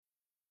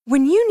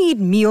When you need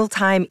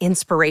mealtime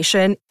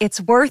inspiration,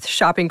 it's worth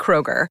shopping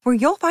Kroger, where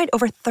you'll find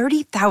over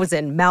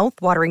 30,000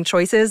 mouth-watering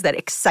choices that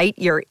excite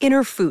your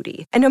inner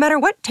foodie. And no matter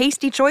what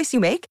tasty choice you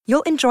make,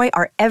 you'll enjoy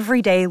our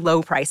everyday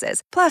low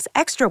prices, plus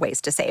extra ways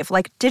to save,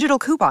 like digital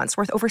coupons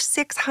worth over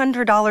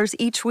 $600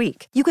 each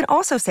week. You can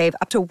also save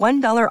up to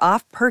 $1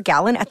 off per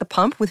gallon at the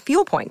pump with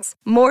fuel points.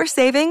 More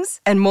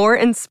savings and more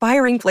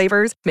inspiring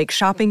flavors make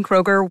shopping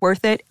Kroger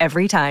worth it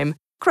every time.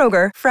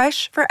 Kroger,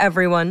 fresh for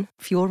everyone.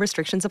 Fuel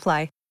restrictions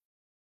apply.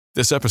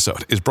 This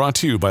episode is brought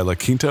to you by La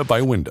Quinta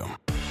by Wyndham.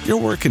 Your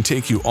work can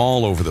take you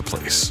all over the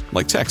place,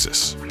 like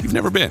Texas. You've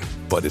never been,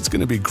 but it's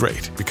going to be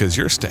great because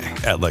you're staying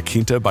at La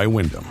Quinta by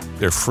Wyndham.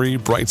 Their free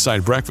Bright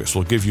Side breakfast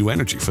will give you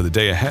energy for the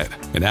day ahead.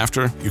 And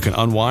after, you can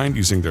unwind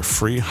using their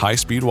free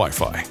high-speed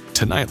Wi-Fi.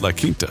 Tonight, La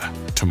Quinta.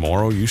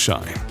 Tomorrow, you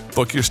shine.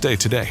 Book your stay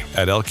today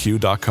at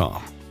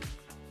lq.com.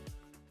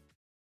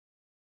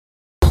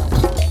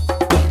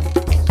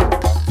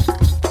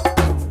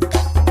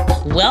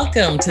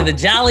 Welcome to the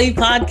Jolly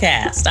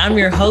Podcast. I'm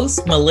your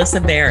host, Melissa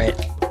Barrett.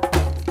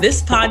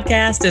 This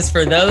podcast is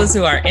for those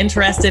who are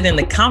interested in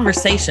the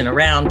conversation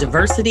around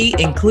diversity,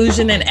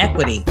 inclusion, and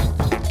equity.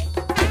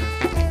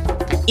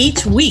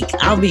 Each week,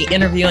 I'll be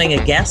interviewing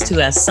a guest who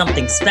has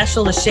something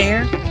special to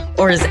share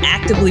or is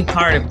actively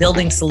part of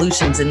building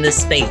solutions in this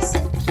space.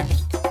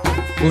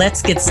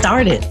 Let's get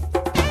started.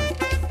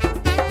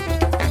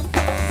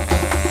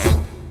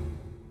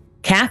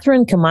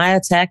 Catherine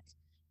Kamiatek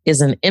is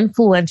an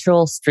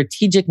influential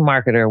strategic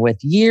marketer with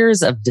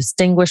years of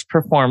distinguished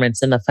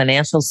performance in the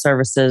financial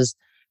services,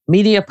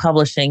 media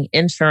publishing,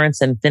 insurance,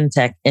 and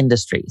fintech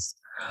industries.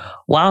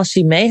 While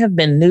she may have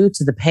been new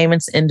to the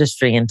payments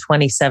industry in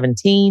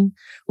 2017,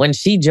 when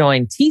she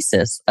joined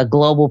TSYS, a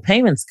global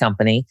payments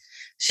company,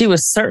 she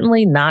was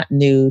certainly not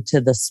new to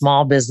the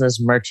small business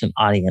merchant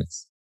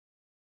audience.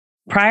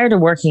 Prior to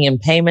working in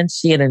payments,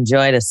 she had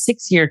enjoyed a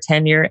 6-year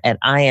tenure at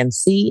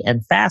INC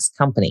and Fast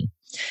Company.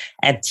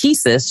 At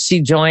TSYS,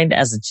 she joined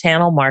as a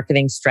channel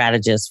marketing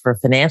strategist for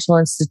financial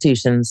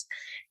institutions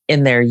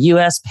in their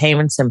U.S.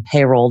 payments and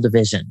payroll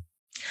division,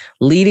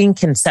 leading,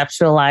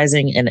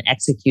 conceptualizing, and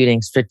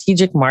executing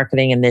strategic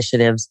marketing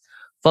initiatives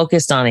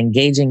focused on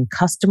engaging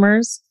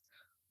customers,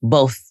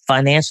 both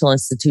financial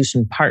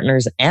institution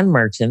partners and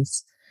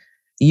merchants,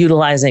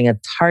 utilizing a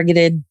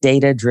targeted,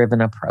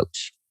 data-driven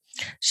approach.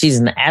 She's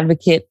an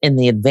advocate in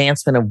the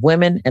advancement of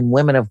women and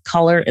women of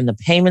color in the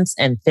payments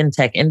and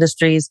fintech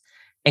industries,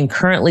 and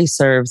currently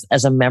serves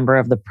as a member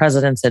of the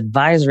President's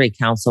Advisory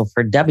Council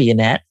for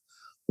WNET,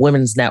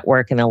 Women's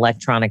Network and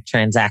Electronic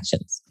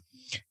Transactions.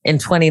 In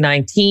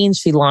 2019,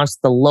 she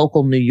launched the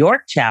local New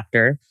York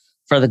chapter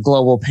for the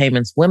Global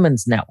Payments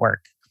Women's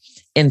Network.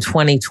 In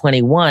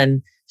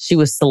 2021, she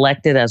was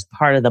selected as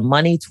part of the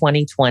Money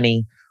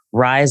 2020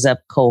 Rise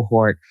Up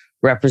cohort,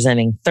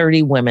 representing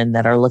 30 women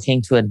that are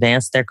looking to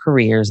advance their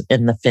careers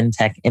in the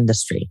fintech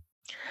industry.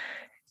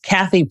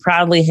 Kathy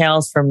proudly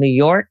hails from New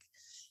York,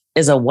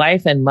 is a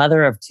wife and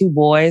mother of 2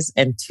 boys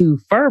and 2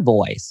 fur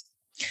boys.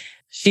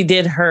 She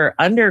did her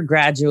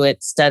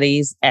undergraduate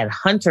studies at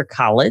Hunter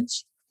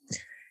College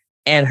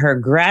and her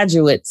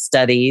graduate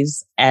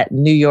studies at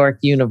New York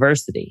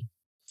University.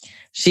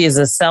 She is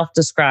a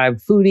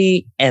self-described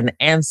foodie and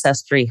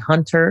ancestry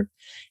hunter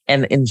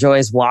and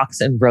enjoys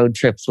walks and road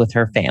trips with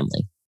her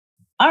family.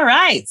 All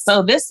right,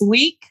 so this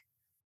week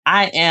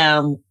I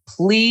am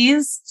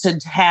pleased to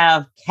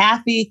have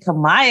Kathy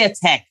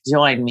Kamiatek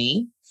join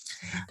me.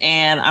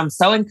 And I'm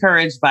so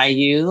encouraged by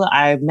you.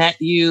 I met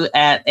you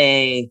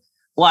I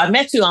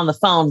met you on the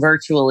phone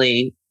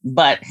virtually,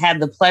 but had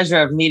the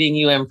pleasure of meeting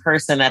you in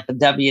person at the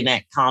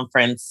WNET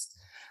conference.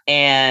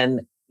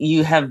 And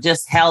you have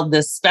just held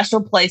this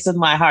special place in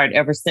my heart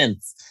ever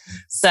since.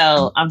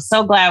 So I'm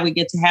so glad we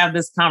get to have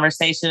this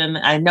conversation.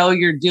 I know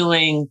you're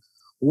doing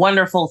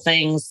wonderful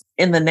things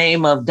in the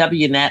name of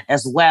WNET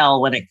as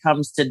well when it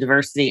comes to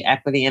diversity,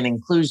 equity, and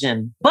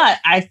inclusion. But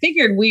I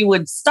figured we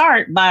would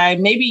start by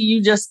maybe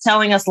you just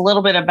telling us a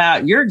little bit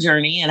about your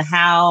journey and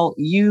how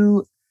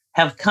you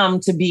have come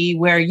to be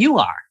where you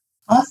are.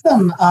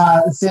 Awesome.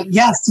 So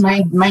yes,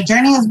 my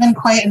journey has been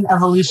quite an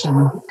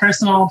evolution,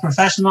 personal,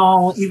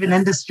 professional, even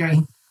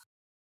industry,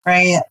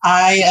 right?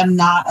 I am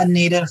not a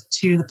native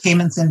to the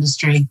payments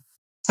industry.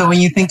 So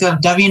when you think of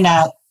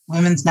WNET,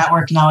 Women's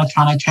Network and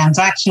Electronic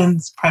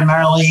Transactions,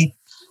 primarily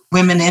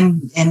women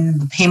in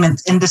the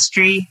payments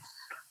industry.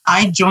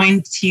 I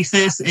joined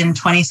TSYS in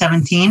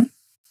 2017,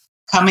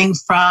 coming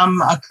from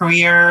a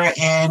career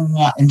in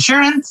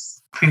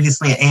insurance,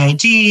 previously at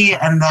AIG,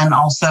 and then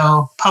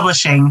also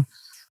publishing,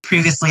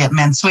 previously at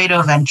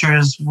Mansueto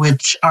Ventures,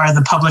 which are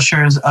the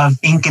publishers of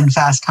Inc. and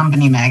Fast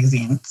Company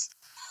magazines.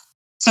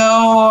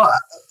 So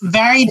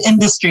varied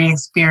industry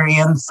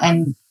experience,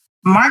 and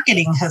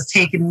marketing has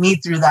taken me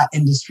through that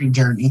industry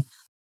journey.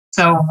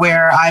 So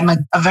where I'm a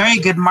very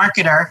good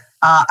marketer,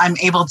 I'm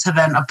able to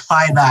then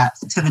apply that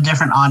to the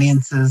different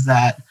audiences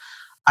that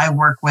I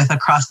work with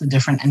across the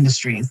different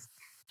industries.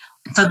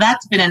 So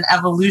that's been an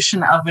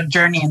evolution of a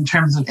journey in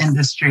terms of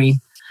industry,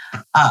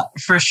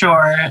 for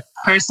sure.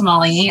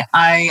 Personally,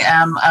 I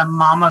am a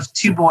mom of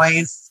 2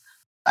 boys,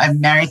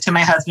 I'm married to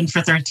my husband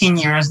for 13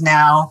 years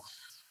now.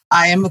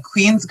 I am a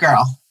Queens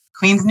girl,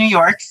 Queens, New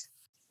York.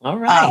 All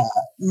right.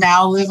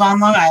 Now live on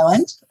Long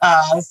Island.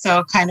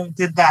 So kind of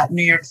did that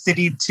New York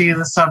City to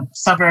the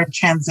suburb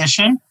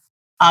transition.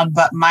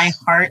 But my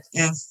heart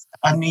is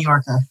a New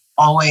Yorker,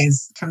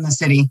 always from the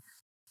city.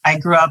 I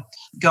grew up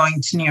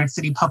going to New York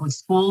City public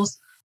schools.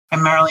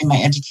 Primarily,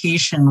 my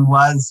education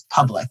was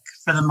public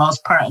for the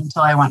most part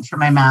until I went for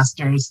my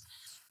master's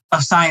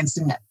of science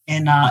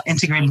in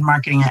integrated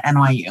marketing at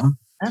NYU.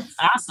 That's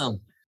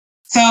awesome.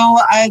 So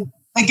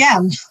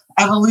again,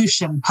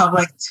 evolution,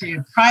 public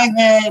to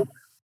private.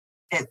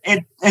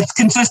 It's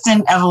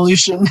consistent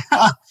evolution.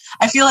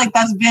 I feel like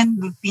that's been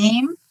the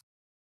theme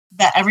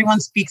that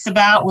everyone speaks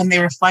about when they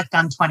reflect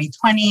on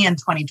 2020 and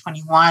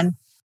 2021.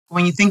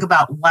 When you think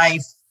about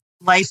life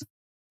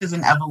is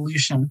an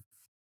evolution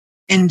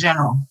in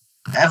general.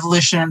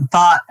 Evolution in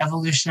thought,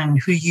 evolution in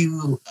who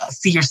you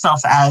see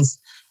yourself as.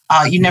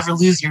 You never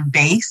lose your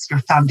base, your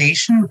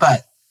foundation,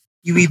 but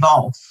you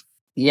evolve.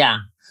 Yeah.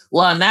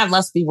 Well, and that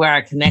must be where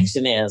our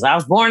connection is. I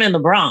was born in the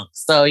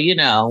Bronx, so, we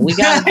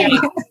got to be,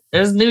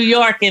 there's New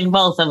York in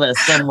both of us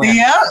somewhere.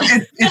 Yeah,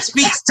 it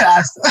speaks to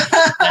us.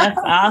 That's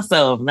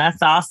awesome.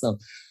 That's awesome.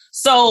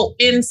 So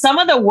in some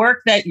of the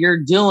work that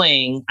you're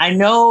doing, I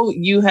know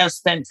you have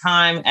spent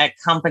time at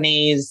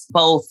companies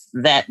both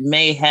that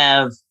may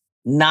have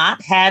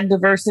not had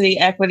diversity,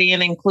 equity,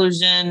 and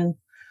inclusion,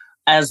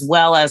 as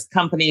well as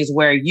companies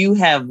where you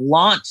have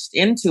launched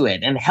into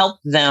it and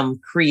helped them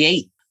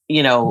create,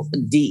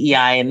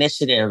 DEI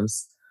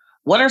initiatives.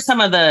 What are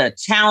some of the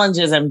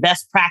challenges and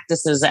best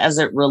practices as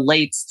it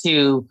relates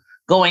to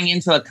going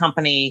into a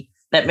company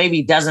that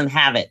maybe doesn't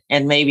have it,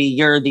 and maybe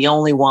you're the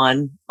only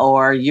one,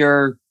 or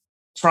you're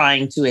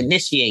trying to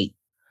initiate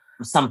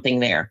something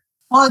there?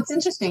 Well, it's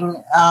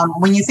interesting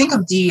when you think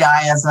of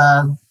DEI as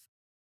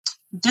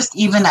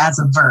even as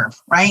a verb,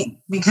 right?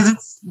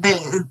 Because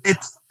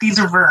these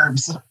are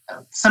verbs,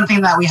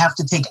 something that we have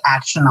to take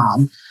action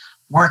on,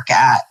 work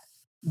at,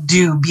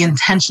 do, be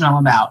intentional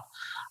about,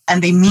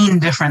 and they mean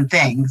different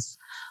things.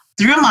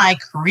 Through my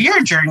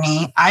career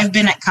journey, I've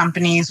been at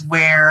companies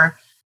where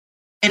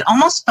it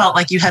almost felt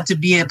like you had to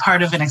be a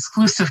part of an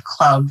exclusive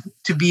club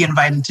to be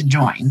invited to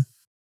join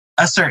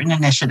a certain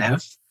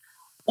initiative,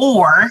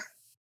 or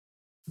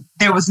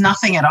there was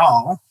nothing at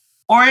all,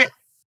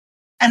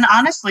 and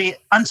honestly,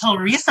 until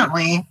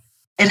recently,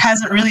 it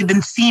hasn't really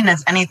been seen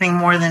as anything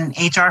more than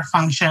an HR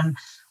function,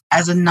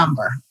 as a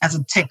number, as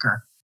a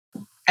ticker.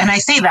 And I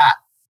say that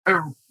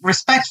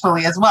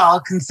respectfully as well,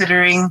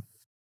 considering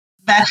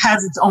that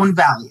has its own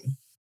value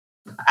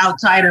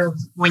outside of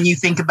when you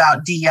think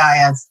about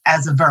DEI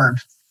as a verb,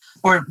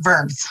 or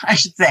verbs, I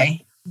should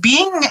say.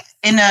 Being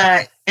in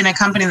a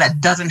company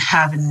that doesn't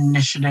have an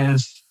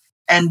initiative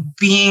and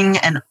being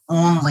an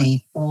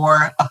only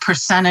or a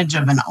percentage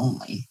of an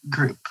only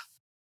group,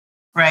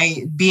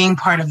 right? Being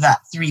part of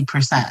that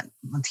 3%.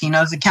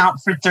 Latinos account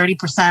for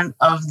 30%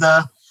 of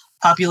the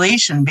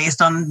population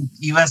based on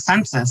US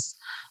Census.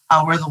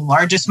 We're the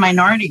largest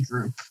minority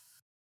group.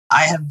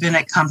 I have been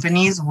at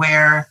companies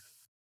where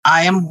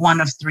I am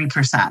one of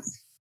 3%.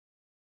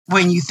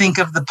 When you think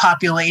of the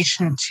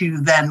population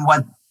to then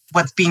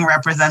what's being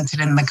represented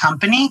in the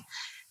company,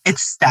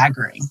 it's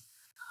staggering.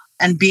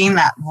 And being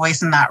that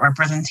voice and that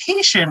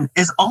representation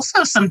is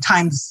also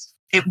sometimes,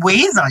 it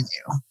weighs on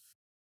you.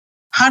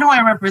 How do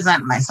I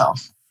represent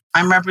myself?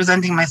 I'm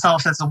representing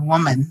myself as a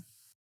woman,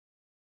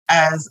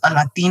 as a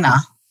Latina,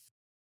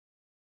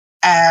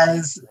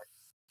 as,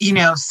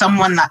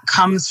 someone that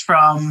comes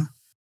from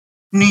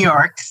New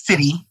York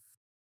City,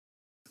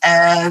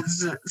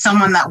 as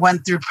someone that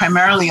went through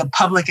primarily a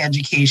public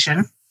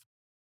education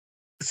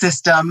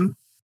system.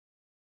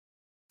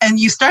 And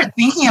you start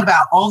thinking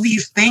about all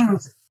these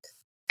things.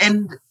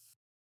 And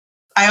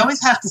I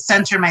always have to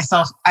center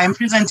myself. I'm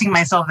presenting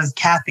myself as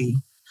Kathy,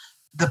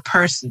 the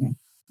person,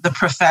 the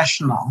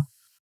professional,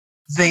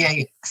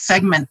 the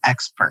segment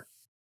expert.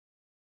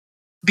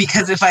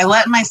 Because if I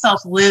let myself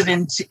live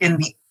in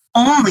the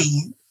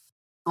only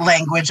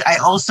language, I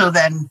also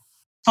then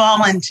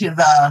fall into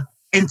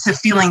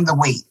feeling the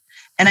weight.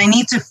 And I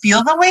need to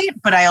feel the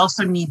weight, but I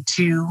also need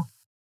to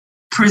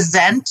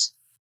present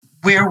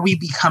where we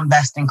become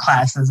best in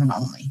class as an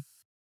only.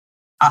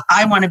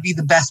 I want to be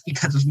the best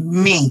because of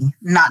me,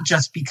 not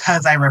just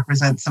because I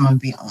represent some of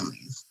the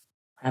onlys.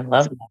 I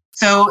love that.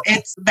 So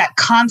it's that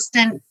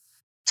constant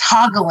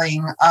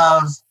toggling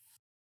of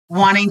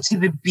wanting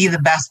to be the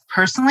best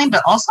personally,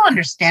 but also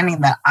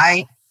understanding that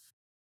I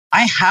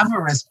have a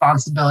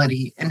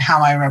responsibility in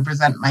how I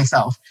represent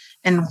myself,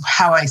 in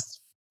how I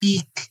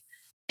speak,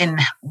 in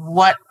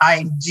what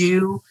I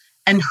do,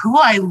 and who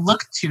I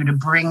look to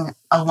bring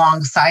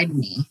alongside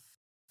me,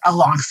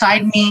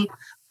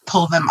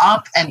 pull them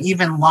up, and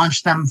even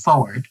launch them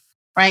forward,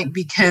 right?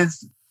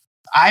 Because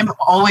I'm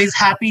always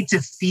happy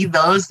to see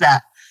those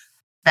that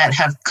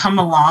have come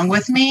along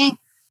with me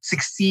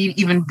succeed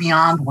even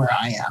beyond where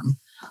I am.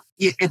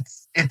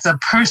 It's a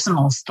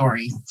personal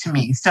story to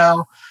me.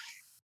 So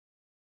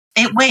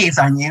it weighs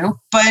on you,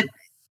 but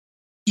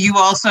you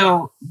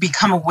also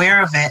become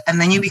aware of it, and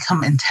then you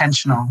become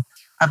intentional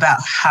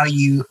about how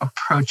you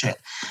approach it.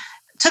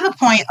 To the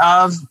point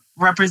of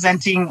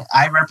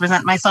I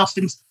represent myself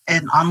on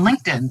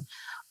LinkedIn.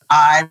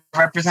 I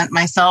represent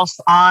myself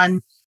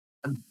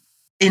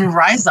in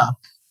Rise Up,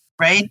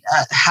 right?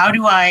 How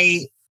do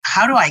I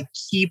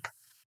keep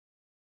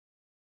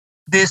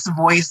this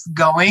voice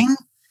going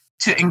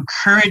to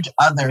encourage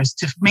others,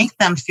 to make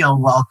them feel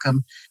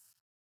welcome,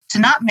 to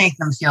not make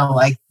them feel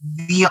like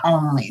the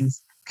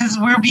onlys? Because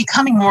we're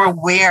becoming more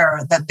aware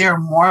that there are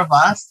more of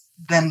us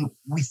than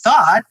we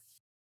thought.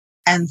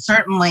 And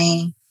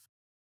certainly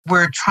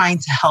we're trying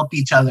to help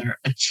each other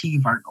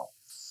achieve our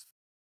goals.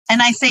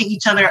 And I say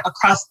each other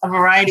across a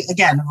variety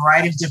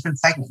of different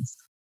segments.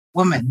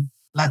 Woman,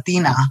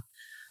 Latina,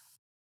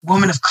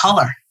 woman of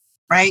color,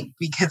 right?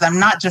 Because I'm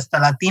not just a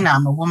Latina,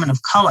 I'm a woman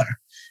of color.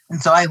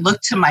 And so I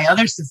look to my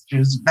other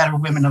sisters that are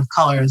women of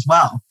color as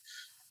well.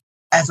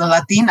 As a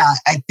Latina,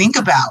 I think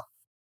about,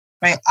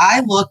 right?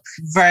 I look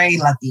very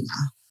Latina.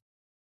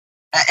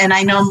 And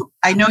I know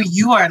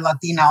you are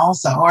Latina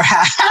also, or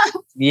have.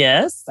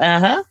 Yes.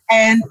 Uh-huh.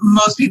 And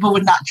most people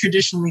would not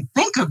traditionally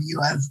think of you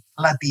as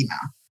Latina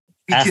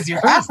because That's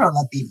you're true.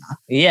 Afro-Latina.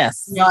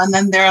 Yes. And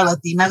then there are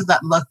Latinas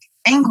that look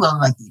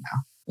Anglo-Latina.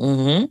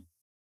 Mm-hmm.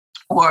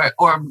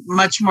 Or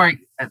much more.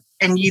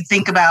 And you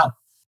think about,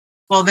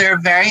 well, there are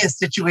various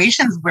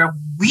situations where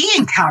we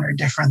encounter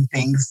different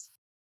things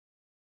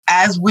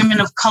as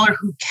women of color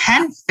who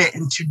can fit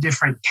into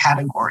different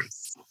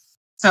categories.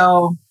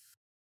 So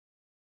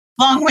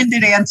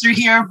long-winded answer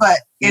here, but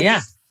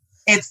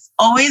it's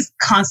always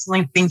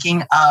constantly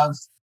thinking of,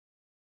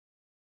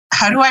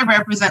 how do I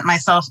represent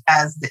myself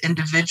as the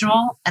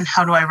individual, and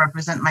how do I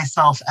represent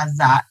myself as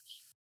that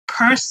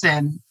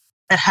person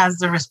that has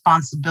the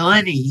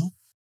responsibility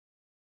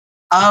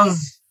of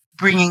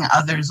bringing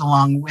others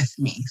along with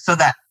me so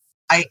that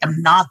I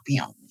am not the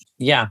only.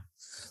 Yeah.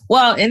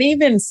 Well, and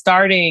even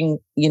starting,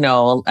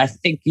 I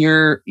think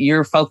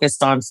you're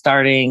focused on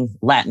starting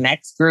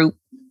Latinx group.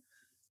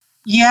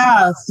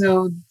 Yeah.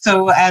 So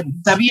at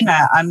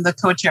WNET, I'm the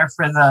co-chair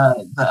for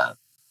the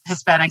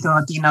Hispanic and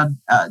Latino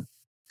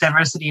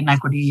Diversity and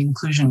Equity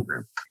Inclusion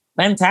Group.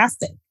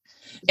 Fantastic.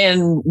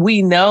 And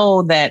we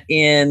know that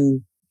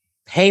in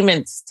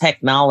payments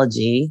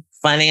technology,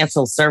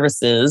 financial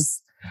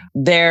services,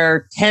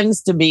 there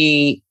tends to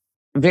be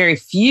very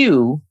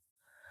few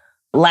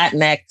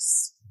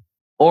Latinx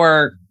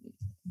or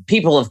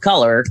people of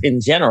color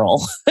in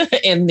general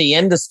in the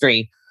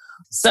industry.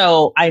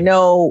 So I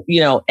know,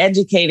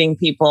 educating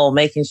people,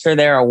 making sure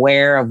they're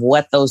aware of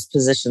what those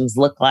positions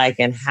look like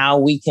and how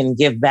we can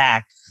give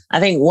back. I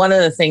think one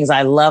of the things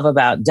I love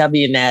about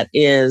WNET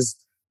is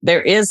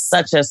there is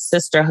such a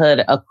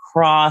sisterhood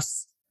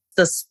across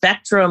the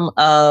spectrum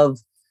of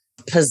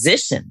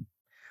position.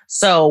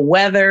 So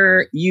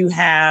whether you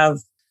have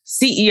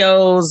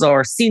CEOs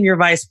or senior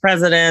vice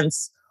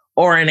presidents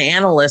or an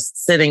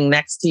analyst sitting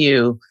next to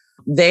you,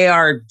 they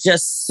are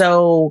just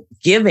so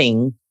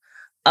giving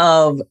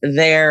of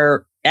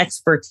their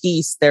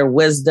expertise, their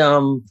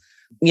wisdom,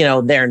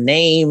 their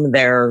name,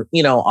 their,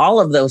 all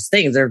of those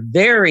things. They're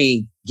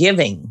very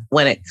giving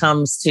when it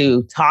comes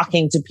to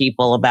talking to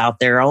people about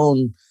their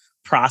own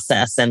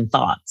process and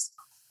thoughts.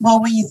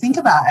 Well, when you think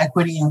about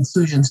equity and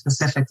inclusion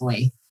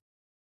specifically,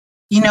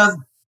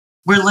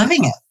 we're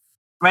living it,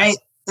 right?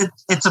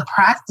 It's a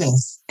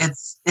practice.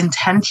 It's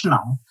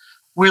intentional.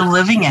 We're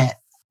living it.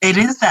 It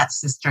is that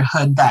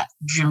sisterhood that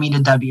drew me to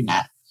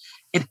WNET.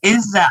 It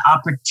is that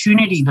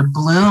opportunity to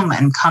bloom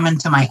and come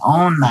into my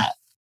own that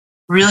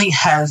really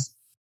has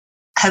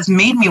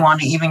made me want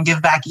to even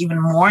give back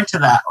even more to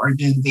that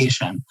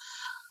organization.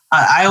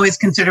 I always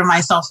consider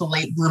myself a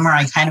late bloomer.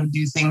 I kind of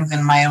do things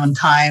in my own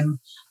time.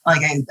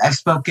 Like I've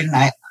spoken,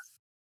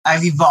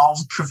 I've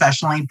evolved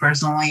professionally,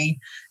 personally,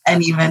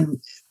 and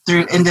even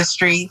through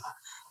industry.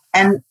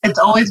 And it's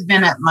always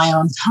been at my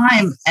own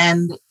time.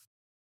 And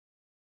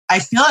I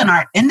feel in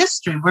our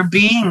industry, we're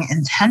being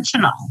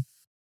intentional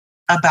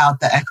about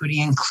the equity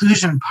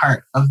inclusion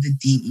part of the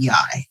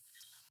DEI.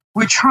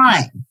 We're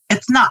trying.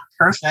 It's not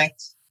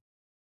perfect.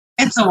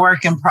 It's a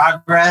work in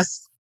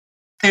progress.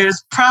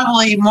 There's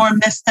probably more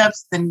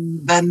missteps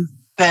than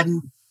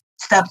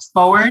steps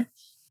forward,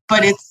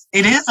 but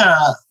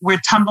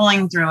we're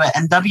tumbling through it,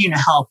 and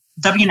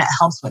WNET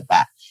helps with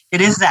that.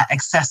 It is that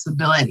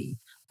accessibility,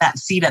 that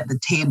seat at the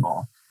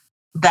table,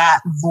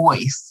 that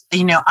voice.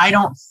 I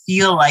don't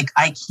feel like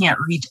I can't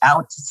reach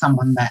out to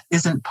someone that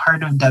isn't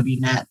part of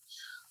WNET.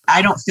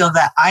 I don't feel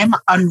that I'm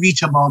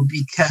unreachable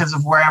because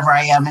of wherever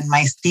I am in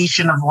my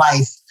station of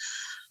life.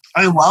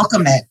 I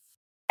welcome it.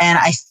 And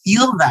I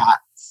feel that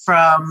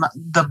from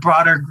the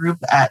broader group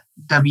at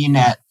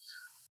WNET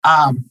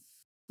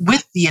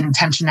with the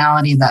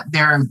intentionality that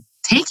they're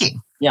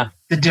taking. Yeah.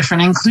 The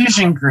different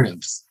inclusion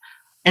groups,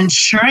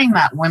 ensuring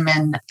that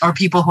women or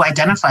people who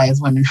identify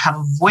as women have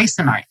a voice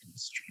in our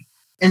industry,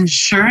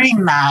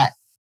 ensuring that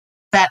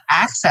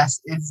access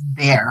is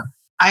there.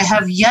 I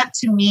have yet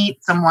to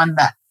meet someone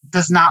that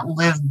does not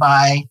live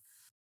by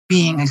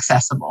being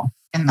accessible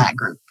in that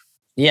group.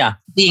 Yeah.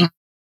 Being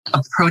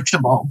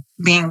approachable,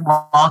 being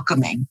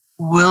welcoming,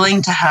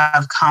 willing to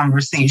have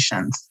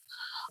conversations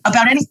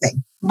about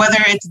anything, whether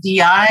it's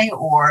DI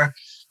or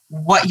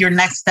what your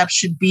next step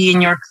should be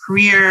in your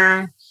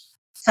career,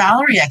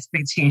 salary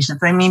expectations.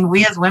 I mean,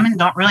 we as women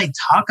don't really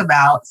talk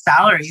about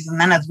salaries.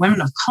 And then as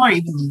women of color,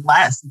 even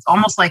less. It's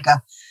almost like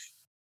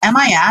am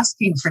I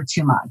asking for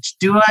too much?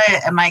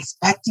 Am I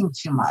expecting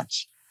too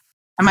much?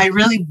 Am I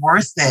really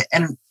worth it?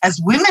 And as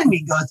women,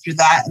 we go through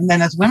that. And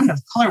then as women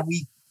of color,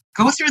 we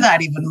go through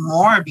that even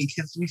more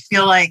because we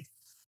feel like,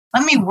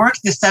 let me work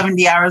the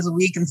 70 hours a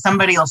week and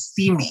somebody will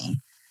see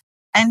me.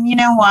 And you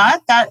know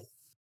what? That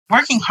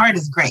working hard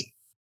is great.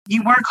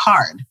 You work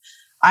hard.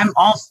 I'm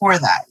all for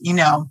that.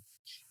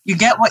 You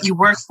get what you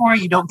work for.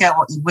 You don't get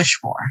what you wish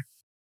for.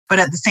 But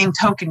at the same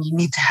token, you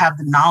need to have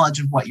the knowledge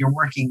of what you're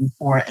working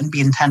for and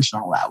be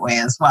intentional that way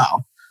as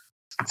well.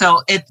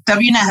 So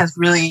WNET has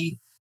really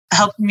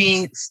helped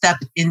me step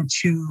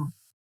into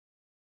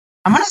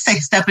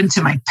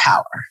my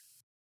power,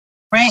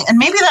 right? And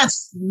maybe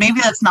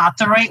that's not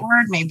the right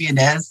word. Maybe it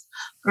is,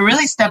 but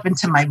really step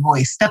into my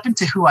voice, step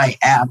into who I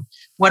am,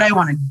 what I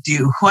want to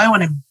do, who I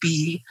want to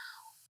be,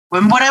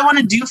 and what I want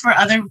to do for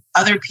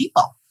other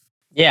people.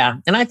 Yeah.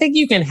 And I think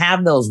you can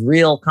have those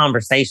real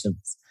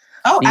conversations,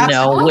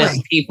 absolutely.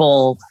 With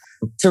people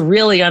to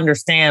really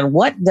understand,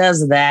 what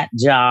does that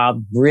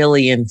job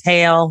really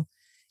entail?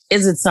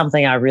 Is it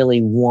something I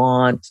really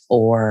want?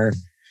 Or,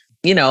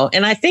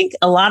 and I think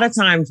a lot of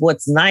times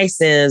what's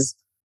nice is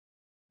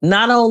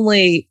not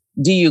only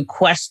do you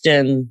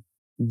question,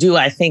 do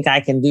I think I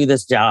can do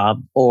this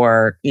job,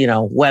 or,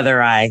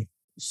 whether I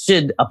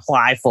should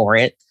apply for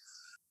it,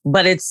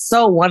 but it's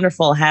so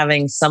wonderful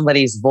having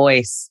somebody's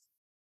voice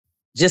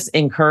just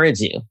encourage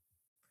you.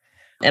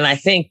 And I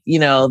think,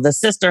 the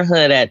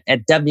sisterhood at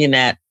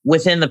WNET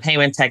within the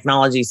payment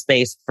technology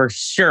space, for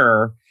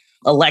sure,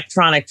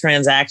 electronic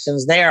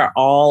transactions, they are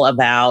all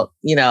about,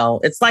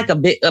 it's like a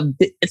big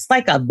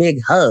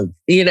hug,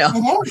 It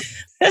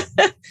is.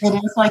 It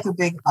is like a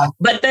big hug.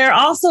 But they're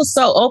also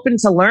so open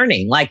to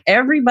learning. Like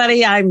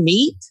everybody I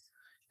meet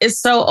is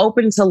so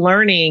open to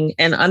learning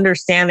and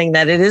understanding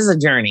that it is a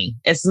journey.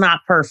 It's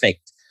not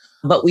perfect,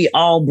 but we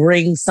all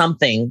bring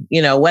something,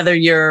 whether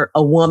you're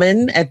a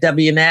woman at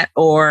WNET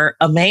or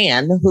a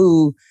man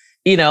who,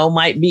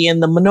 might be in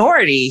the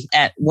minority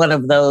at one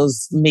of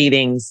those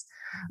meetings.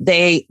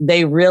 They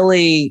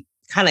really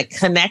kind of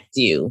connect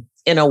you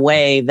in a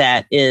way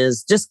that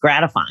is just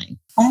gratifying.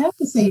 I have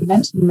to say, you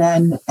mentioned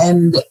men,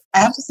 and I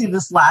have to say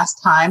this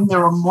last time, there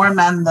were more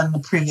men than the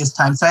previous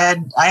time. So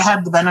I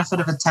had the benefit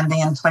of attending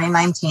in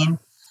 2019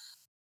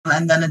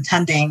 and then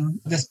attending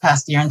this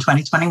past year in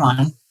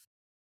 2021.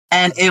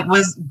 And it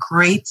was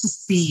great to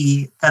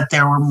see that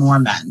there were more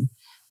men.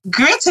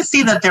 Great to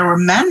see that there were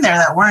men there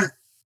that weren't,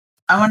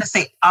 I want to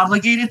say,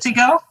 obligated to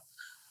go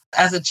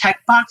as a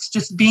checkbox,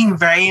 just being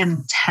very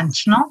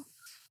intentional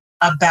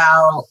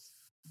about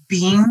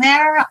being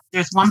there.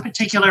 There's one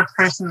particular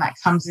person that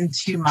comes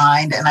into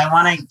mind, and I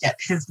want to get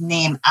his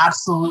name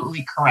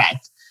absolutely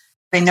correct.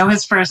 They know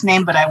his first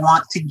name, but I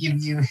want to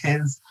give you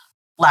his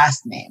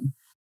last name.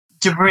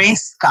 DeBray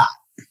Scott.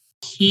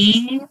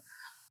 He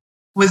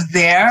was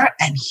there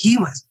and he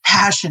was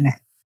passionate.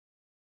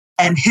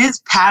 And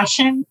his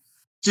passion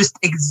just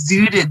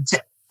exuded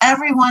to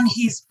everyone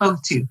he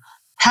spoke to.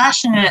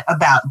 Passionate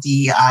about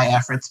DEI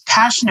efforts,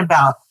 passionate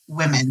about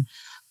women,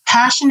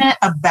 passionate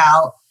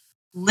about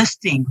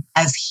lifting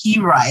as he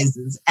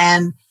rises.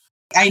 And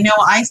I know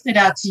I stood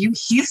out to you.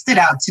 He stood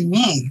out to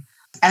me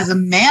as a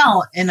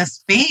male in a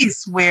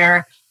space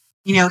where,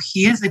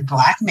 he is a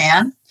Black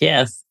man.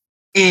 Yes.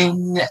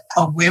 In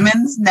a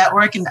women's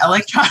network and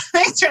electronic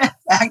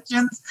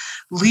transactions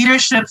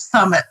leadership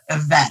summit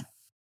event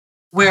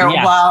where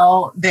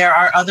while there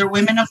are other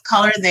women of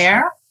color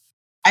there,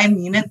 I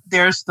mean,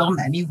 there are still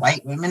many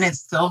white women. It's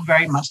still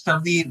very much so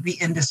the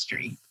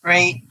industry,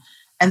 right?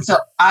 And so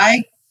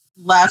I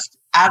left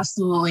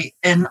absolutely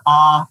in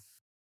awe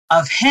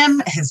of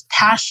him, his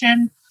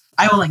passion.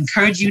 I will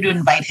encourage you to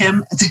invite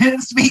him to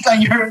speak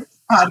on your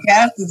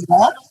podcast as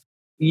well.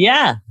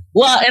 Yeah.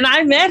 Well, and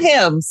I met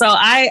him. So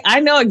I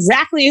know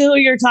exactly who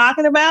you're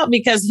talking about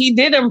because he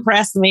did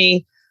impress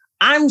me.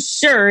 I'm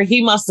sure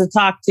he must have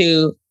talked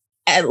to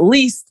at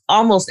least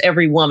almost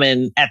every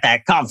woman at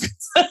that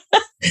conference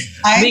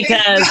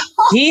because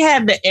he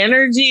had the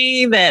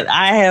energy that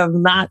I have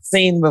not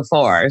seen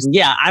before.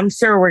 Yeah, I'm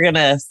sure we're going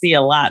to see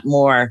a lot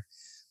more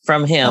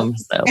from him.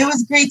 So it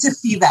was great to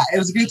see that. It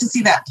was great to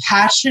see that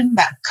passion,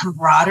 that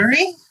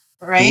camaraderie,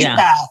 right? Yeah.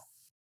 That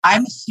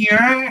I'm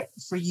here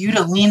for you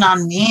to lean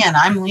on me and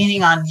I'm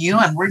leaning on you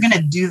and we're going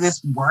to do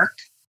this work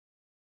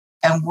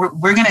and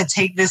we're going to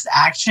take this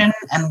action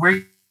and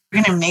we're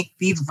going to make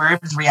these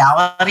verbs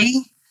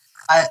reality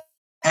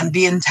and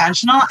be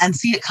intentional and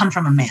see it come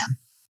from a man.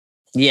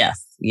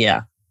 Yes.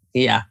 Yeah.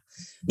 Yeah.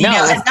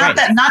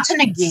 Not to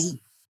negate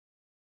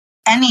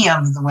any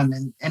of the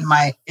women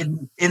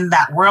in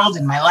that world,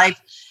 in my life.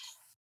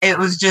 It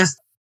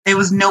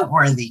was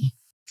noteworthy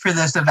for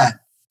this event,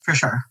 for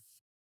sure.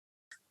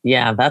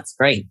 Yeah, that's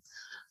great.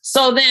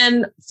 So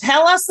then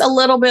tell us a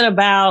little bit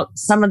about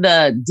some of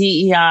the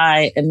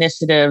DEI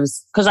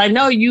initiatives, because I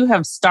know you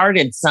have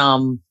started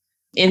some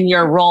in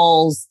your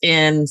roles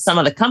in some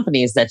of the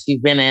companies that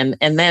you've been in,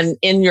 and then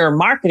in your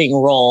marketing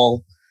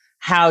role,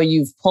 how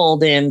you've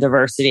pulled in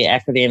diversity,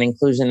 equity, and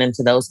inclusion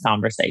into those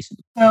conversations.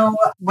 So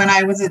when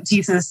I was at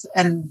TSIS,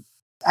 and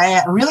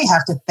I really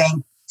have to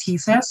thank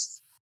TSIS,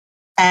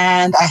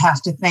 and I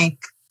have to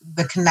thank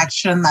the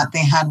connection that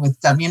they had with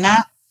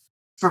WNET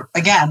for,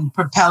 again,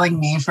 propelling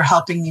me, for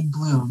helping me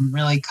bloom,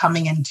 really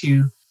coming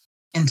into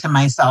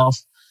myself.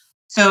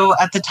 So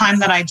at the time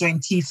that I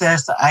joined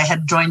TSIS, I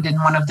had joined in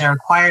one of their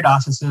acquired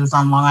offices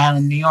on Long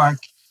Island, New York,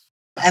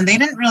 and they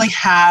didn't really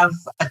have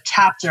a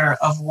chapter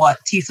of what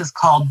TSIS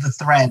called the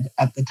thread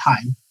at the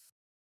time.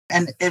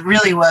 And it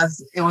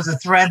was a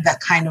thread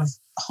that kind of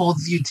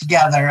holds you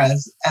together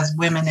as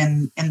women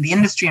in the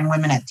industry and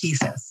women at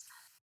TSIS.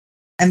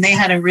 And they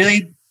had a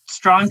really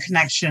strong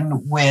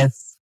connection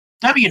with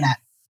WNET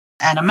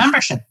and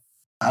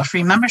a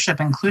free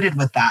membership included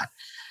with that.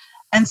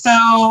 And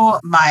so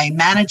my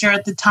manager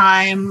at the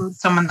time,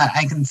 someone that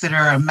I consider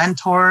a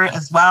mentor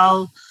as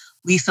well,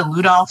 Lisa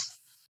Ludolf,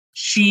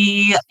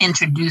 she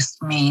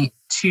introduced me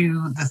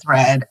to the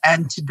thread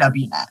and to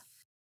WNET.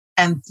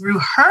 And through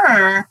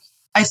her,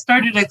 I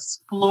started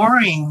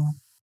exploring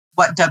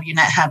what WNET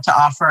had to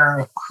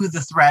offer, who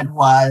the thread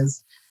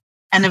was.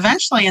 And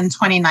eventually in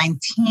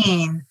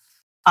 2019,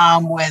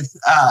 with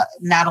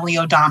Natalie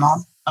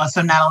O'Donnell,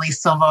 so Natalie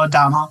Silva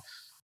O'Donnell,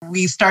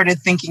 we started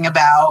thinking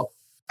about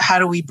how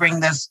do we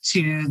bring this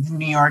to the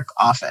New York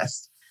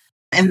office.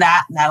 And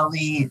that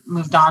Natalie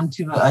moved on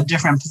to a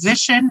different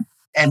position.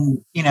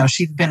 And,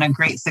 she's been a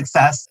great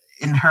success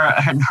in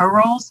her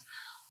roles.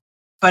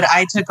 But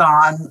I took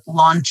on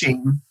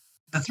launching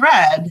the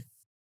thread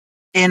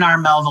in our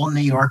Melville,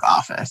 New York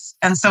office.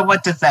 And so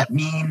what does that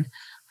mean?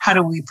 How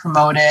do we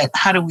promote it?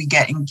 How do we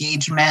get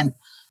engagement?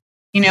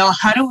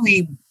 How do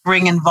we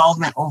bring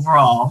involvement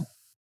overall?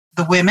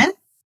 The women,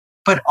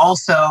 but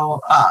also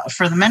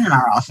for the men in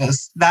our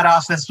office. That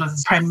office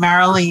was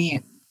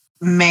primarily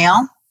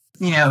male.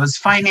 It was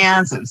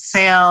finance, it was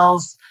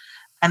sales.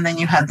 And then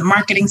you had the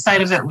marketing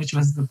side of it, which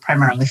was the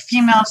primarily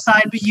female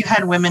side, but you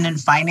had women in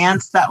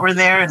finance that were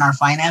there in our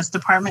finance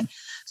department.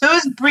 So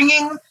it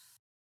was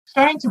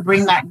starting to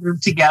bring that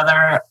group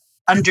together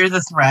under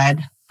the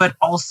thread, but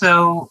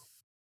also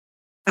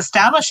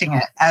establishing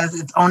it as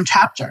its own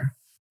chapter.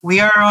 We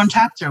are our own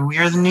chapter. We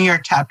are the New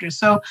York chapter.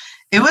 So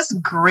it was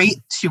great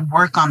to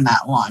work on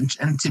that launch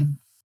and to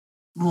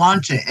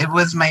launch it. It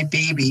was my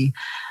baby.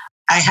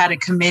 I had a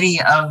committee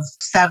of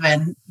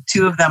 7.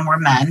 2 of them were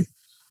men.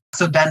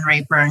 So Ben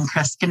Raper and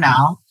Chris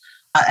Canal.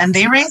 And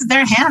they raised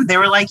their hand. They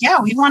were like,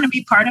 yeah, we want to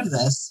be part of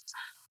this.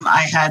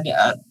 I had,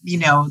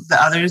 the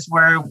others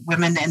were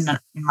women in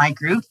my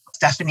group,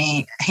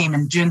 Stephanie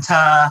Heyman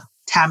Junta,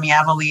 Tammy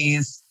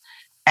Avalese,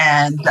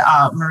 and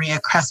Maria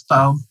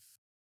Crespo,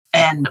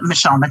 and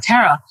Michelle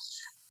Matera.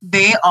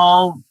 They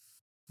all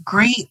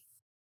great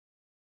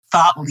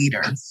thought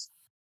leaders.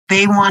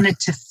 They wanted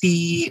to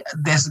see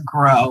this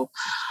grow.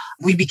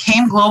 We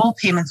became Global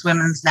Payments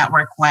Women's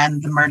Network when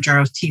the merger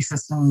of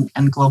TSIS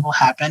and Global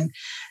happened.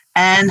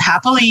 And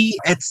happily,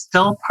 it's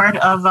still part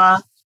of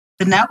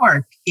the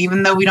network.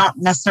 Even though we don't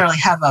necessarily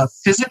have a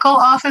physical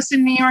office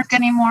in New York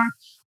anymore,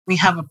 we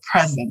have a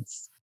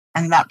presence.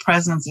 And that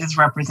presence is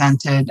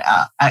represented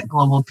at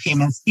Global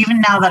Payments,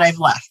 even now that I've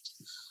left.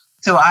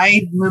 So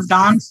I moved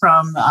on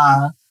from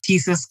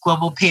TSIS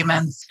Global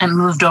Payments and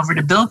moved over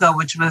to Bilgo,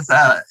 which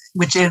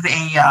is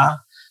a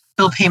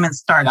bill payment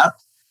startup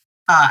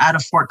out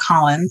of Fort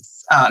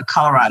Collins,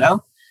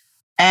 Colorado.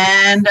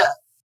 And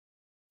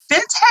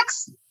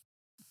fintechs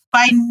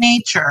by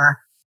nature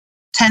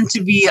tend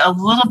to be a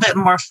little bit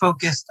more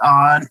focused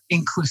on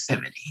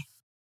inclusivity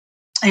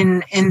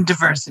and in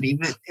diversity.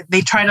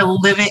 They try to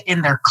live it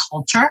in their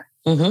culture.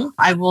 Mm-hmm.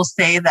 I will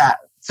say that.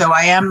 So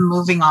I am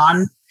moving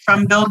on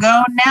from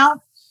Bilgo now,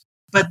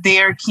 but they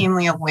are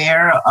keenly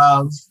aware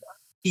of,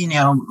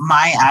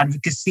 my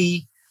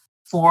advocacy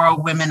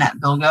for women at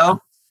Bilgo,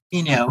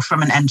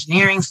 from an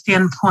engineering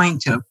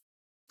standpoint to a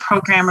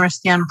programmer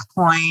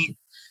standpoint,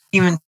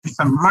 even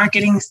from a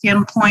marketing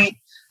standpoint.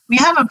 We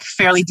have a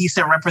fairly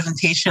decent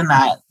representation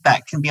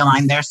that can be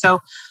aligned there. So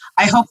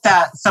I hope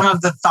that some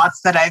of the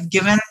thoughts that I've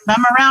given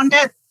them around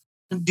it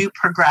do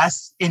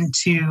progress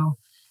into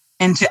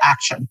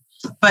action.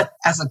 But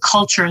as a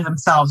culture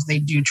themselves, they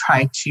do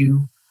try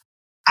to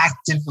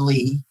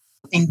actively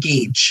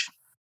engage.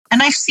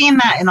 And I've seen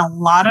that in a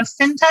lot of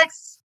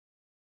fintechs.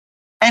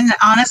 And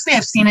honestly,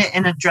 I've seen it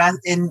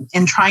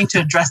in trying to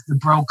address the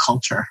bro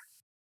culture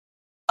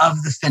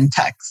of the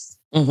fintechs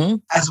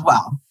as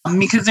well.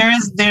 Because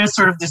there's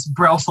sort of this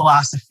bro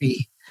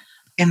philosophy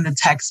in the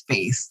tech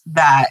space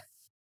that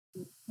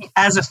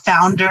as a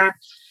founder,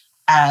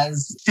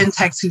 as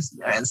fintechs,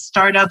 as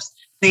startups,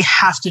 they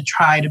have to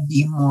try to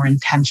be more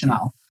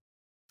intentional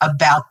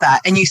about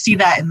that. And you see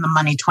that in the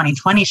Money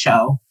 2020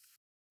 show,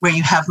 where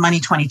you have Money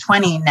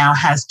 2020 now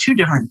has 2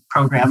 different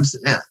programs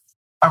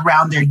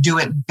around their Do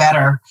It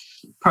Better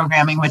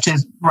programming, which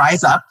is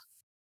Rise Up,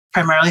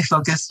 primarily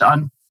focused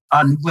on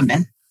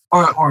women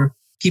or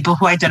people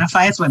who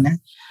identify as women.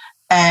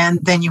 And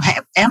then you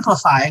have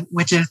Amplify,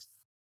 which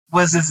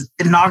was his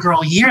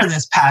inaugural year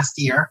this past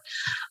year.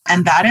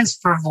 And that is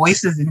for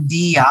voices in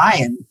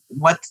DEI and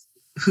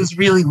who's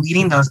really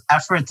leading those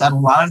efforts at a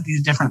lot of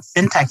these different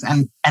fintechs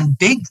and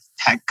big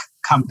tech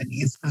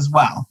companies as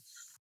well.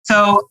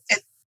 So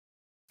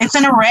it's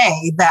an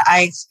array that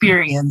I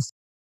experience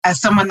as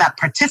someone that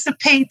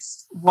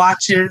participates,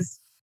 watches,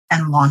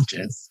 and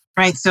launches,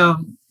 right? So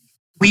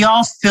we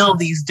all fill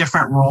these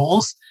different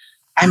roles.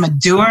 I'm a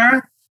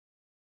doer,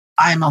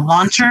 I'm a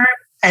launcher,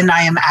 and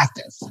I am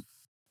active.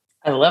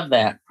 I love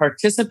that.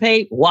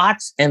 Participate,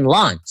 watch, and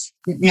launch.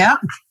 Yeah.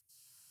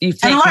 You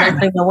take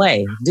nothing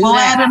away. We'll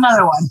add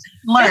another one.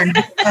 Learn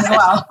as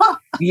well.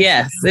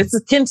 Yes. It's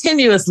a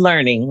continuous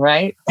learning,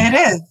 right? It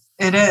is.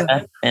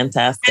 That's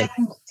fantastic.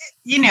 And,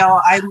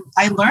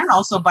 I learn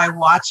also by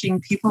watching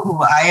people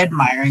who I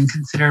admire and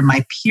consider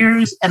my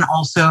peers and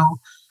also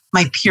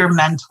my peer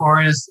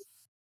mentors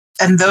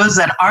and those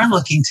that are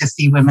looking to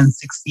see women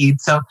succeed.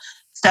 So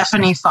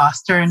Stephanie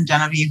Foster and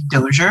Genevieve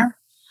Dozier,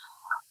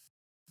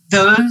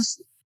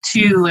 those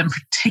two in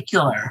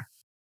particular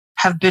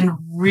have been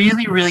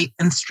really, really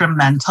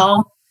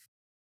instrumental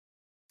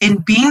in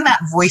being that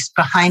voice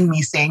behind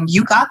me saying,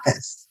 you got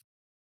this.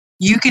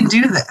 You can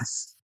do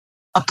this.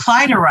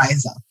 Apply to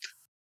rise up.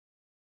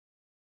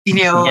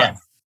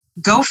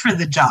 Go for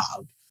the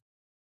job.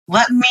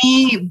 Let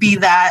me be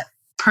that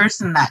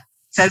person that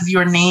says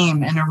your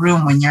name in a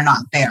room when you're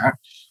not there.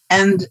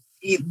 And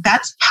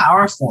that's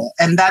powerful.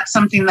 And that's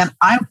something that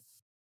I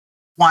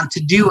want to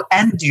do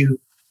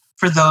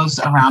for those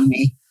around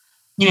me.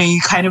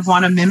 You kind of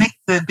want to mimic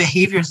the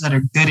behaviors that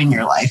are good in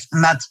your life.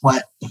 And that's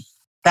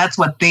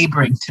what they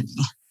bring to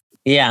me.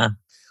 Yeah.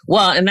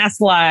 Well, and that's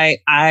why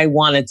I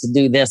wanted to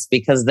do this,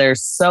 because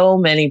there's so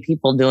many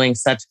people doing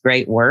such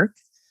great work.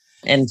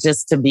 And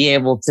just to be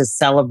able to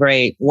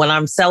celebrate, when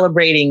I'm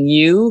celebrating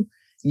you,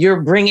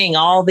 you're bringing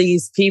all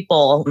these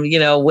people,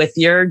 with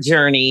your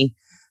journey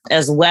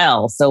as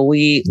well. So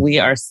we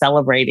are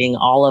celebrating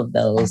all of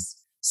those.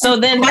 So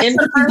then that's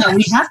something that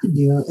we have to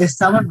do is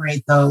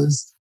celebrate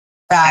those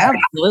that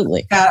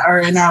are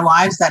in our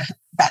lives that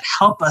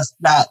help us,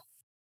 that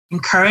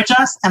encourage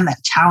us, and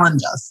that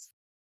challenge us.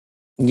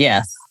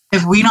 Yes.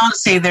 If we don't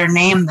say their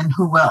name, then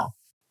who will?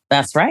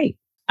 That's right.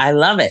 I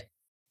love it.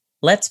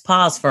 Let's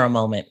pause for a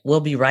moment.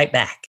 We'll be right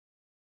back.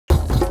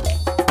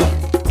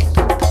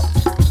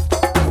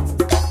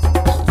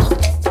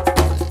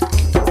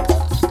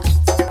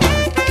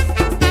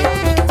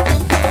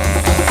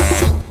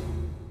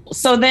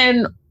 So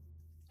then,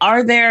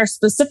 are there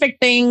specific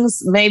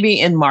things maybe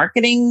in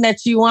marketing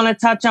that you want to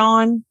touch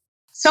on?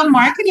 So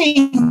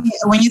marketing,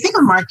 when you think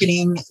of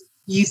marketing,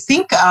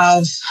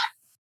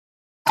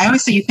 I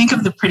always say you think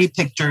of the pretty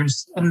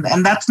pictures,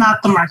 and that's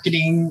not the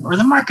marketing or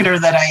the marketer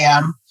that I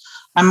am.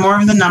 I'm more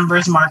of the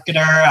numbers marketer.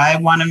 I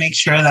want to make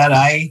sure that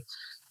I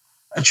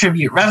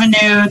attribute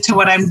revenue to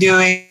what I'm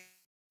doing,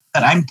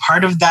 that I'm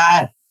part of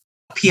that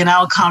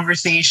P&L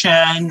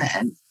conversation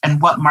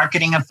and what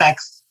marketing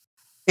affects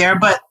there.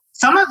 But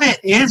some of it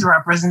is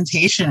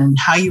representation and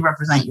how you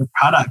represent your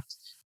product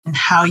and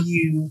how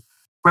you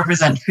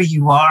represent who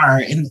you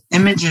are in the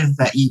images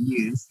that you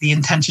use, the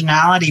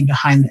intentionality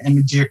behind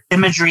the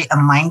imagery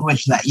and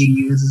language that you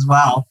use as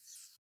well.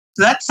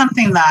 So that's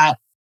something that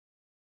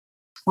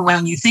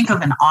when you think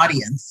of an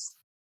audience,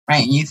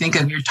 right, and you think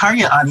of your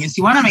target audience,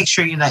 you want to make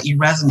sure that you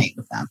resonate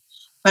with them.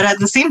 But at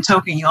the same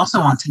token, you also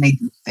want to make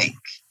them think.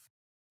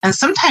 And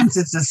sometimes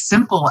it's as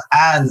simple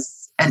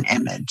as an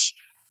image.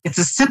 It's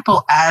as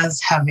simple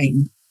as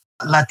having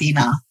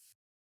Latina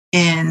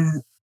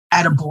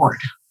at a board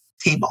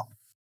table,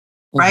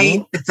 right?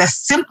 Mm-hmm. It's as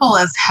simple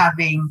as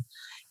having,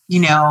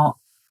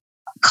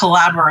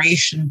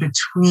 collaboration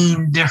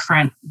between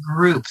different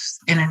groups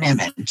in an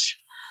image.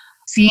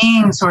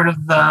 Seeing sort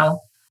of the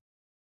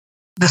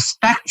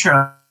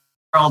spectrum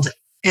world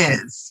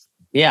is.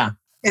 Yeah.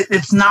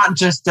 It's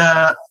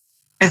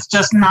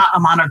just not a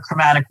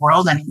monochromatic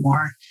world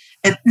anymore.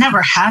 It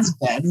never has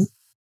been,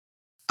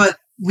 but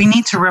we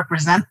need to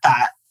represent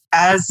that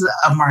as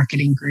a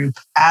marketing group,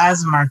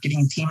 as a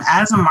marketing team,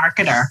 as a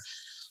marketer.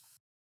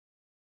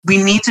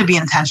 We need to be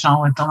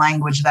intentional with the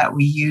language that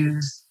we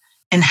use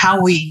and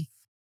how we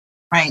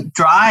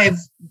drive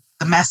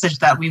the message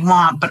that we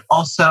want, but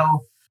also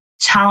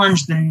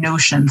challenge the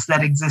notions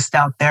that exist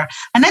out there.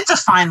 And it's a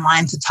fine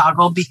line to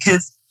toggle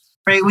because,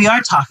 we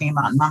are talking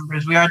about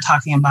numbers, we are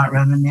talking about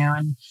revenue,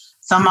 and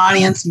some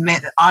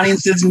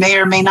audiences may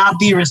or may not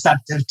be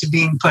receptive to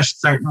being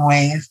pushed certain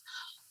ways.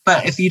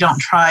 But if you don't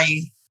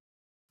try,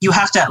 you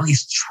have to at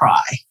least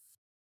try.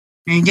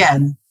 And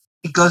again,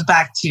 it goes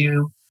back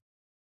to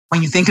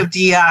when you think of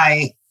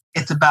DEI,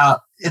 it's about,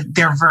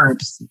 they're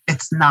verbs.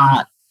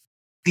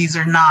 These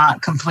are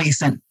not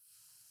complacent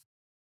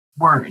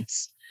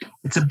words.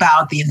 It's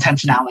about the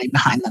intentionality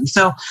behind them.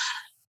 So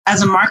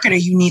as a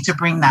marketer, you need to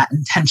bring that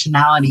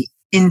intentionality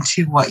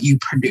into what you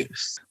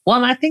produce. Well,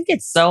 and I think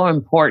it's so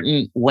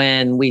important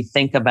when we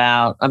think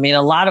about, I mean,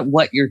 a lot of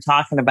what you're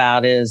talking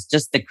about is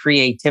just the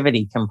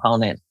creativity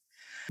component,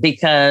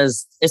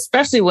 because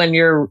especially when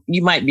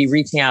you might be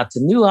reaching out to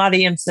new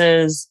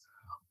audiences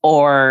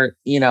or,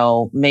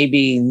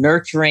 maybe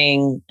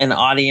nurturing an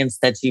audience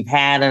that you've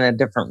had in a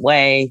different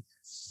way.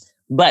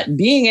 But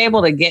being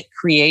able to get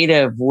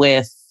creative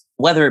with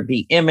whether it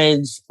be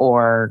image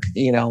or,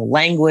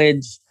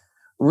 language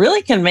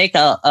really can make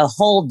a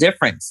whole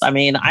difference. I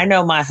mean, I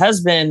know my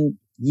husband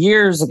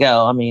years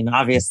ago,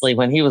 obviously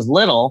when he was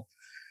little,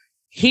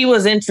 he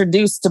was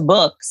introduced to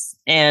books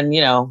and,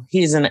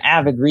 he's an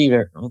avid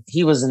reader.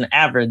 He was an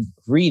avid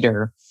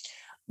reader.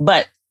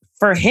 But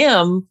for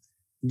him,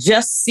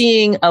 just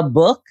seeing a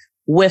book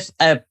with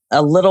a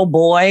little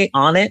boy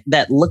on it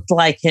that looked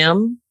like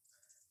him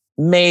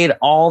made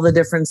all the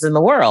difference in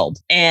the world.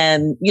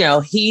 And,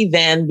 he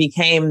then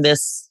became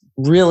this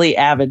really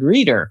avid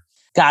reader,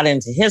 got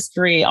into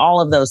history,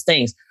 all of those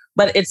things.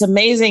 But it's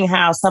amazing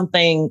how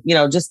something,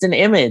 just an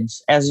image,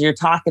 as you're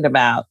talking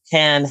about,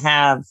 can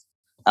have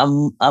a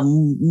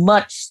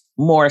much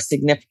more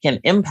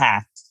significant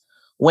impact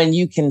when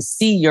you can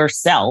see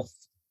yourself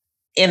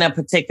in a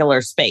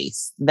particular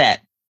space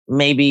that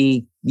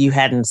maybe you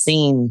hadn't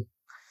seen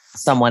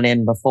someone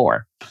in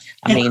before.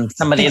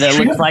 Somebody that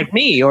looks like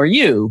me or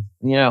you,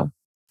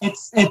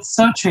 It's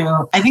so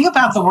true. I think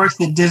about the work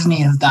that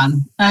Disney has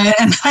done.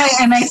 And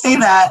I say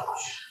that,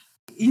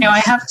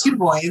 I have two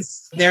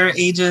boys. They're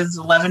ages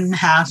 11 and a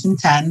half and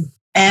 10,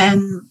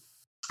 and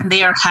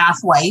they are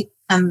half white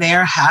and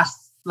they're half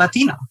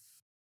Latino.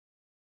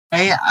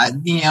 Right?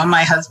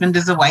 My husband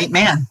is a white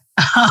man,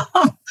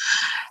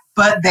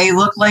 but they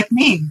look like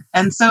me.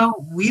 And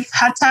so we've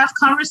had to have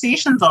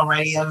conversations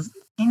already of,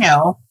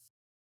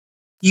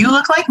 you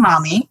look like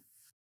mommy,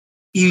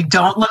 you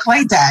don't look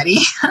like daddy.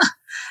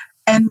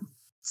 And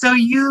so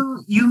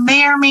you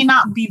may or may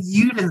not be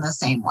viewed in the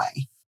same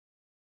way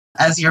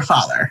as your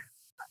father,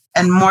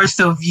 and more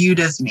so viewed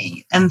as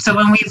me. And so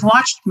when we've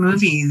watched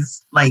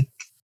movies like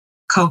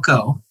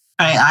Coco,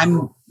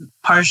 I'm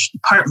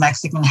part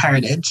Mexican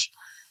heritage,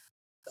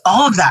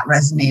 all of that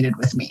resonated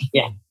with me.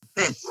 Yeah.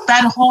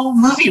 That whole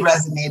movie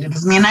resonated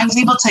with me. And I was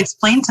able to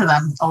explain to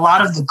them a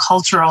lot of the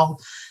cultural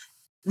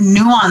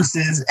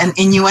nuances and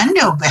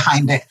innuendo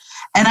behind it.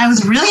 And I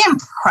was really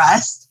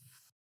impressed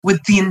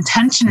with the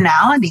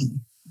intentionality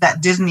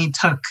that Disney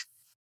took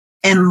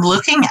in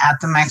looking at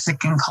the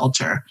Mexican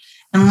culture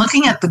and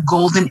looking at the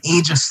golden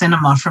age of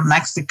cinema from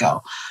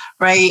Mexico,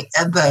 right?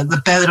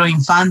 The Pedro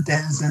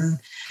Infantes and,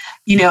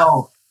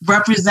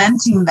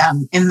 representing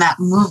them in that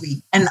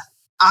movie. And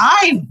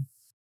I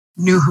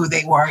knew who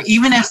they were,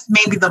 even if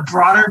maybe the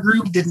broader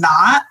group did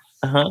not.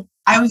 Uh-huh.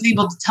 I was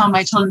able to tell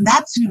my children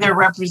that's who they're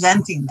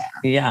representing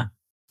there. Yeah.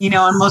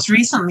 And most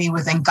recently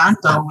with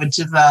Encanto, which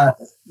is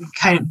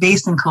kind of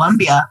based in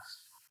Colombia.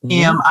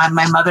 Mm-hmm.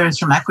 My mother is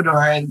from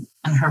Ecuador and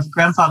her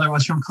grandfather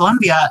was from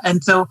Colombia.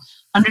 And so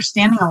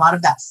understanding a lot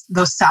of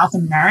those South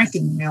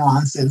American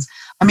nuances,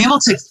 I'm able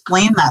to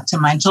explain that to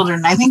my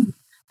children. And I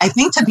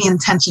think to the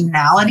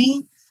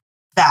intentionality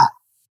that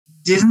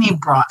Disney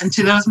brought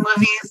into those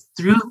movies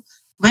through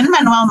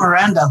Lin-Manuel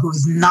Miranda,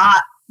 who's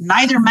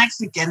neither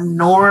Mexican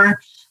nor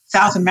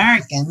South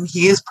American.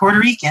 He is Puerto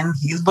Rican.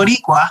 He is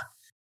Boricua,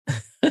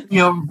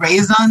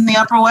 raised on the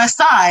Upper West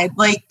Side.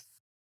 Like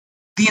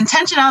the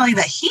intentionality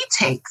that he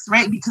takes,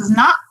 right? Because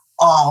not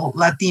all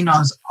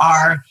Latinos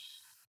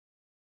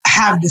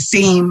have the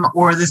same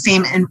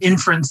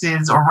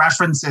inferences or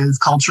references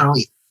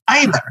culturally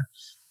either.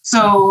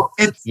 So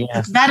it's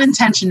that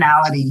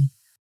intentionality.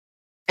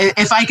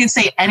 If I could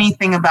say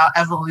anything about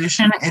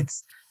evolution,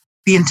 it's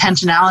the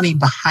intentionality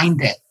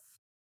behind it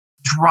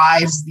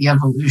drives the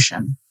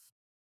evolution.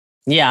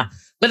 Yeah.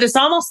 But it's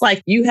almost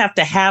like you have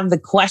to have the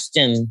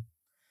question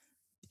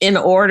in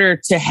order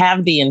to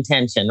have the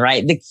intention,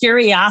 right? The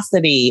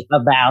curiosity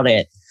about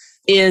it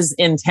is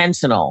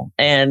intentional.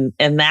 And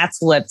that's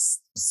what's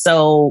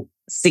so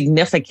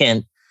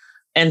significant.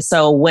 And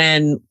so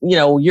when,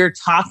 you're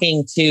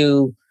talking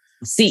to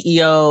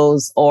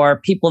CEOs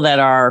or people that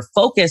are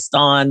focused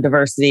on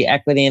diversity,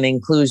 equity, and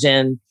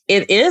inclusion,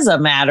 it is a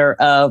matter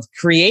of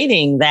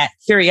creating that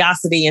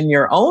curiosity in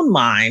your own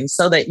mind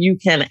so that you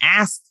can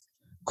ask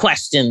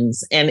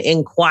questions and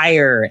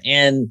inquire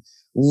and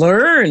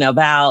learn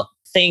about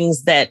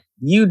things that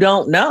you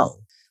don't know.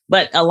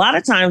 But a lot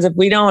of times, if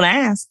we don't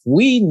ask,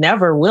 we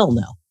never will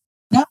know.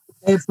 No,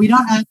 if we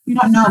don't ask, we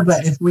don't know.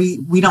 But if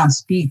we don't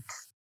speak,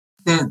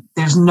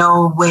 there's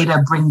no way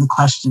to bring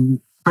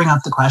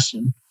up the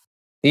question.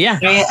 Yeah.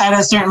 At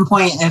a certain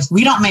point, if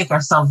we don't make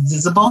ourselves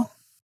visible,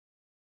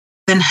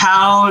 then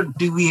how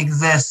do we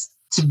exist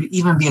to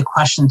even be a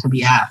question to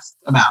be asked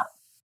about?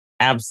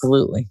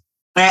 Absolutely.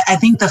 I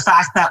think the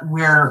fact that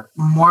we're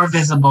more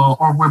visible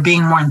or we're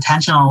being more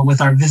intentional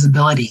with our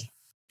visibility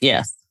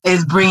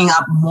is bringing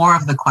up more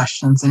of the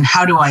questions. And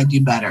how do I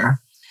do better?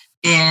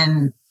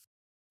 And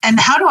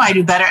how do I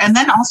do better? And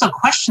then also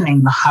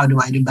questioning the how do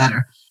I do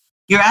better?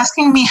 You're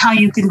asking me how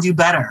you can do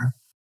better.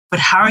 but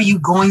how are you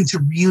going to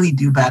really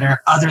do better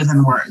other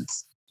than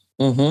words?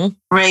 Mm-hmm.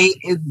 Right?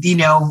 You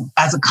know,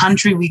 as a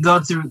country,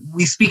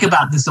 we speak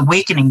about this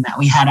awakening that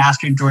we had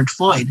after George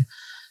Floyd.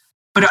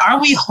 But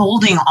are we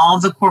holding all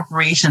the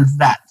corporations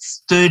that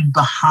stood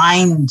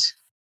behind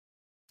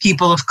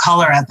people of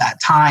color at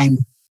that time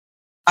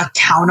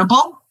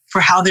accountable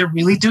for how they're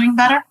really doing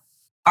better?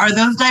 Are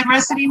those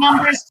diversity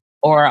numbers?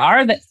 Or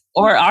are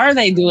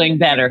they doing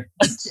better?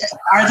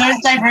 Are those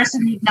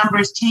diversity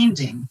numbers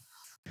changing?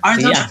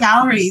 Are those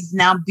salaries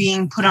now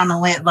being put on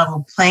a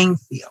level playing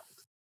field?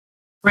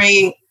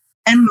 Right?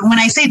 And when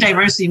I say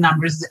diversity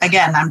numbers,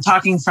 again, I'm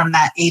talking from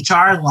that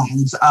HR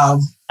lens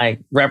of like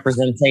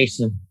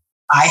representation.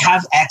 I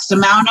have X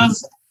amount of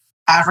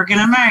African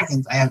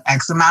Americans. I have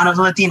X amount of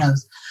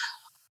Latinos.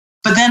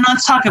 But then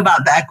let's talk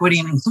about the equity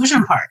and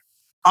inclusion part.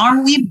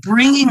 Are we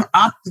bringing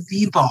up the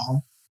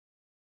people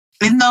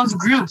in those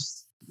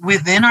groups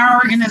within our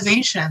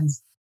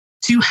organizations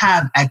to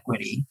have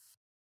equity,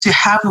 to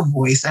have a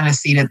voice and a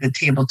seat at the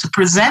table, to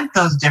present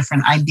those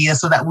different ideas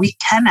so that we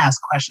can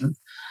ask questions?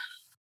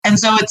 And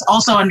so it's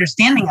also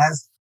understanding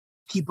as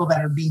people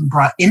that are being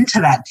brought into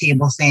that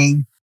table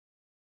saying,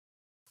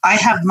 I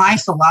have my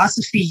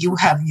philosophy, you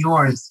have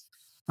yours.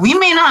 We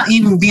may not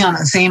even be on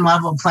the same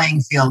level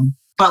playing field,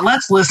 but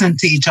let's listen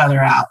to each other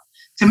out.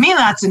 To me,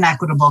 that's an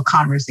equitable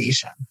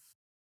conversation.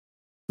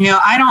 You know,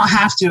 I don't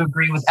have to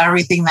agree with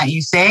everything that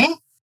you say,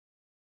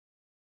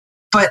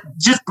 but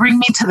just bring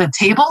me to the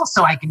table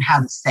so I can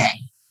have a say.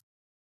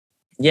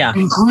 Yeah.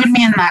 Include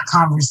me in that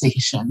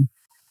conversation.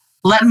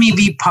 Let me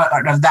be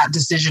part of that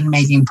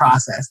decision-making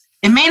process.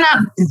 It may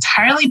not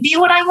entirely be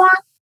what I want,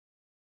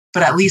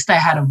 but at least I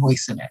had a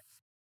voice in it.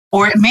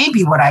 Or it may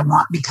be what I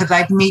want because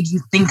I've made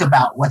you think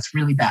about what's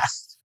really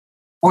best.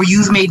 Or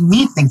you've made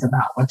me think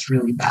about what's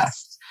really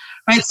best.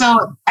 Right?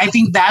 So I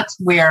think that's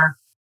where,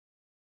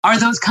 are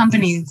those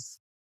companies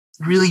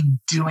really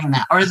doing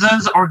that? Are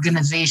those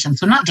organizations,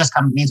 so not just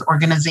companies,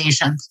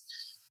 organizations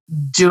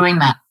doing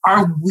that?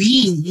 Are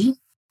we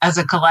as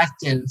a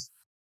collective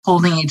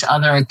holding each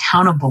other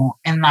accountable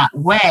in that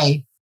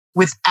way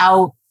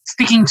without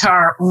sticking to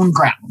our own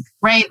ground,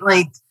 right?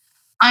 Like,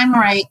 I'm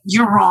right,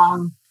 you're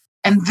wrong,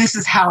 and this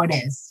is how it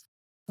is.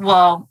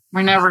 Well,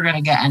 we're never going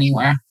to get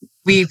anywhere.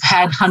 We've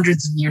had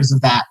hundreds of years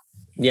of that.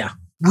 Yeah.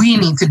 We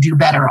need to do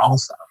better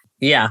also.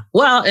 Yeah.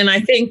 Well, and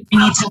I think we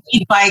need to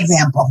lead by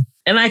example.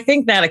 And I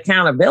think that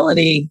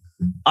accountability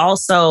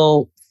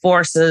also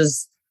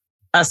forces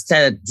us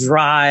to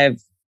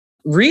drive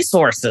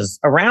resources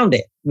around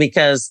it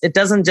because it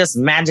doesn't just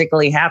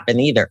magically happen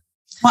either.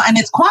 Well, and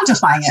it's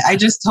quantifying it. I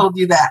just told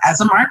you that as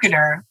a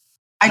marketer,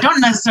 I don't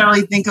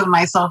necessarily think of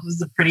myself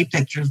as a pretty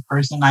pictures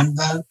person. I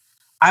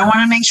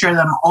want to make sure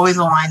that I'm always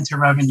aligned to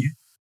revenue.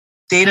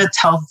 Data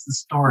tells the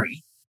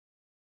story,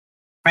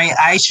 right?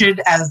 I should,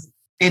 as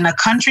in a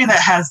country that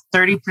has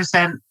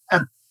 30%,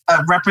 a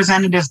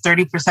representative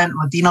 30%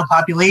 Latino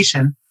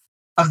population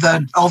of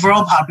the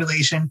overall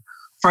population,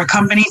 for a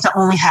company to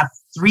only have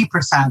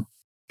 3%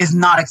 is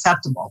not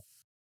acceptable.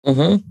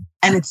 Mm-hmm.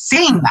 And it's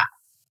saying that.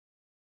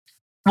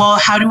 Well,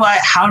 how do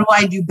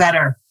I do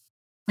better?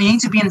 You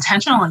need to be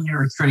intentional in your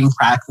recruiting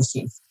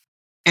practices.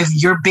 If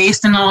you're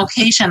based in a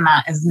location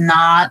that is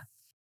not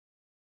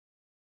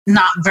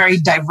very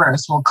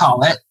diverse, we'll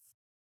call it,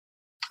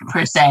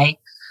 per se,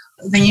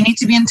 then you need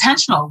to be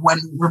intentional when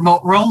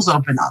remote roles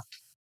open up.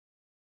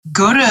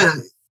 Go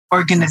to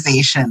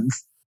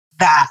organizations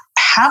that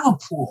have a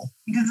pool,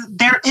 because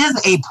there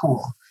is a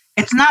pool.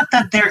 It's not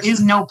that there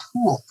is no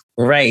pool.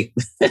 Right.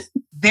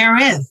 There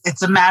is.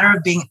 It's a matter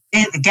of being,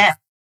 again,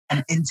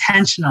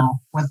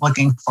 intentional with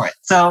looking for it.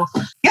 So,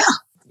 yeah.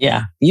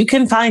 Yeah. You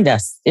can find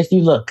us if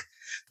you look.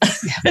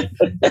 Yeah.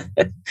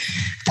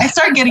 I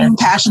start getting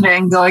passionate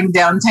and going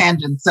down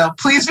tangents. So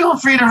please feel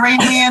free to rein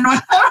me in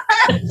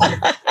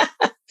whenever.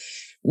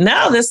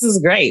 No, this is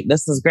great.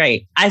 This is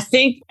great. I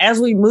think as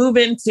we move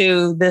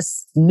into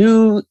this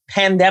new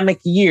pandemic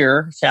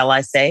year, shall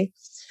I say,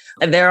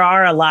 there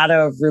are a lot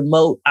of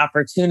remote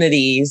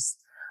opportunities.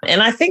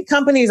 And I think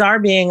companies are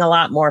being a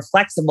lot more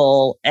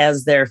flexible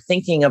as they're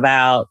thinking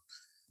about,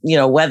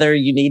 whether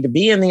you need to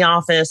be in the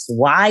office,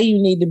 why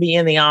you need to be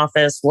in the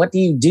office, what do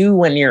you do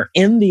when you're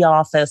in the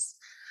office?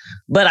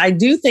 But I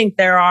do think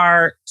there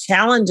are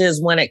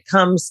challenges when it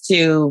comes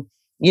to,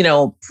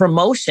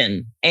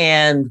 promotion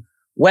and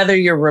whether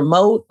you're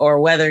remote or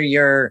whether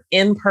you're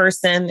in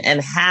person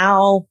and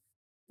how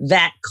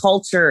that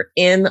culture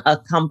in a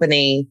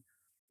company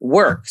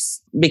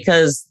works.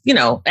 Because,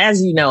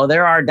 as you know,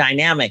 there are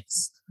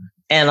dynamics.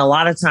 And a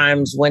lot of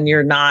times when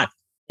you're not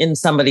in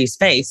somebody's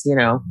face,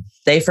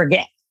 they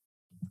forget,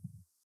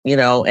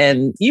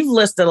 and you've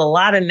listed a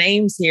lot of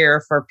names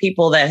here for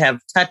people that have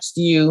touched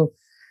you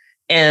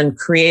and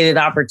created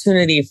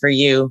opportunity for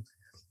you.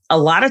 A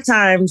lot of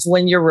times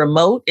when you're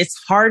remote, it's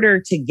harder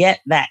to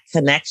get that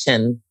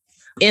connection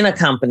in a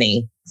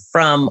company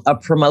from a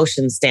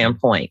promotion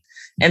standpoint.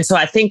 And so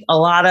I think a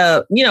lot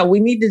of, we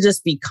need to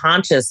just be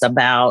conscious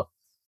about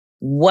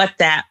what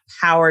that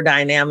power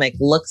dynamic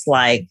looks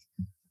like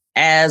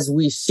as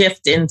we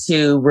shift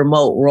into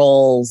remote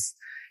roles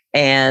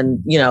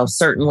And,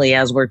 certainly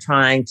as we're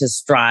trying to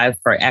strive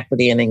for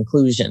equity and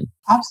inclusion.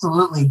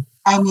 Absolutely.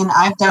 I mean,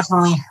 I've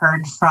definitely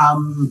heard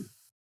from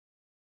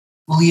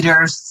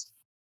leaders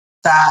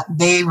that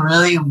they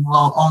really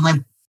will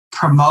only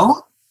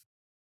promote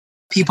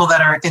people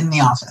that are in the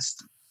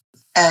office.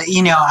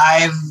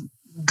 I've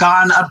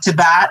gone up to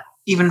bat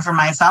even for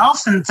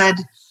myself and said,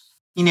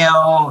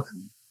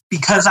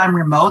 because I'm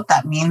remote,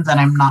 that means that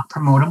I'm not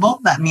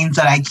promotable. That means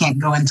that I can't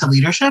go into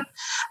leadership.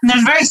 And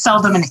there's very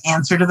seldom an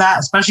answer to that,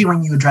 especially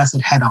when you address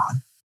it head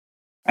on,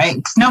 right?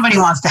 Because nobody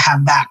wants to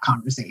have that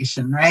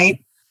conversation,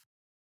 right?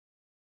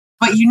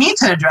 But you need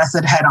to address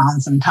it head on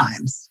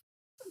sometimes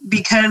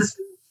because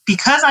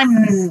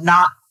I'm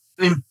not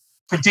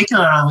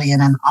particularly in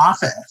an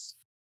office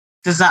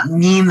does not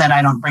mean that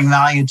I don't bring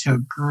value to a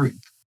group.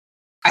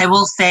 I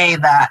will say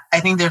that I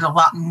think there's a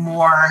lot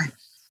more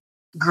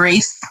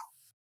grace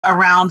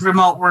around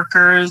remote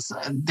workers.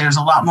 There's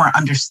a lot more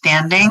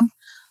understanding.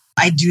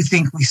 I do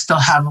think we still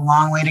have a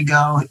long way to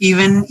go,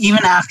 even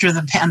after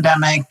the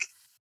pandemic,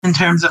 in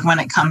terms of when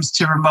it comes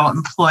to remote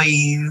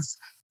employees,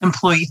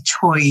 employee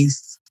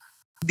choice,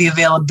 the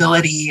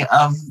availability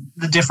of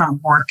the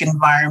different work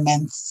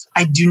environments.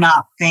 I do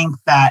not think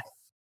that,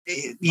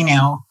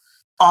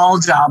 all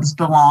jobs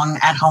belong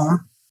at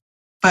home.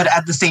 But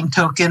at the same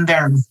token,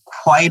 there are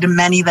quite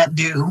many that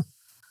do,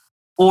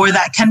 or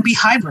that can be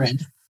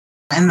hybrid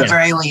in the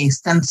very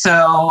least. And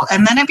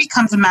then it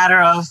becomes a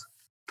matter of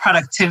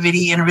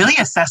productivity and really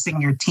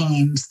assessing your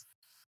teams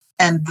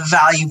and the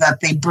value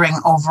that they bring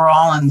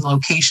overall and the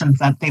locations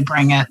that they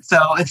bring it. So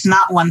it's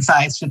not one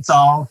size fits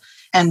all.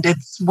 And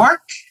it's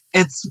work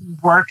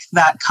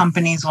that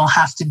companies will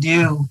have to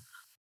do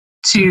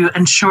to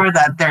ensure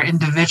that their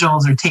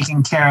individuals are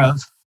taken care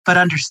of, but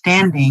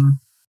understanding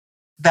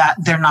that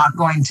they're not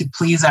going to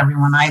please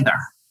everyone either.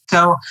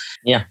 So,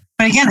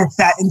 but again, it's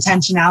that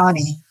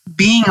intentionality,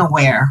 being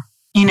aware.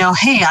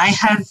 Hey, I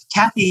have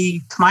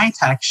Kathy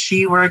Kmaitek.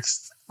 She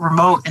works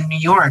remote in New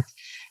York.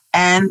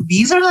 And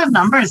these are the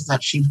numbers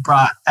that she's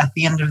brought at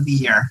the end of the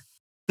year.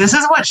 This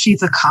is what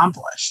she's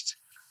accomplished.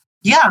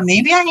 Yeah,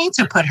 maybe I need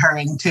to put her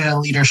into a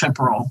leadership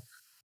role.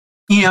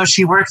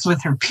 She works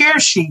with her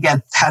peers. She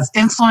has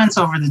influence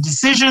over the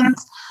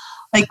decisions.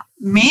 Like,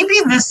 maybe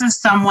this is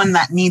someone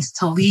that needs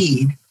to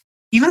lead.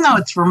 Even though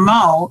it's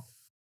remote,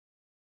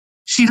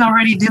 she's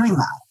already doing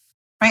that,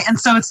 right? And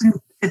so it's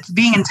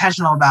being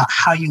intentional about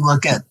how you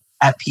look at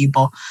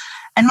people.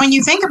 And when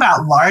you think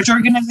about large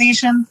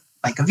organizations,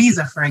 like a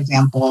Visa, for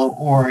example,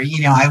 or,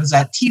 I was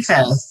at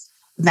TFIS,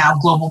 now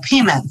Global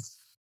Payments,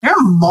 there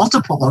are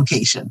multiple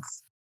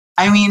locations.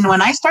 I mean,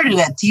 when I started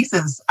at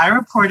TFIS, I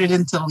reported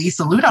into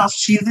Lisa Ludoff.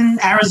 She's in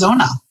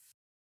Arizona.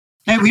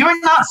 And we were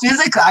not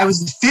physically, I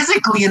was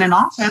physically in an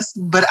office,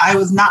 but I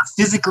was not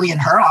physically in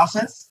her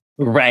office.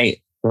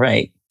 Right.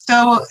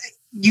 So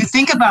you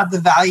think about the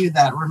value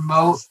that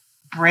remote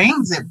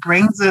brings.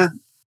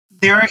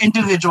 There are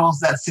individuals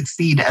that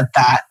succeed at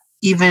that,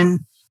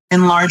 even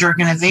in large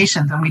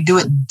organizations, and we do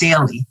it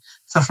daily.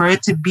 So for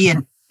it to be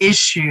an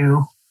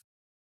issue,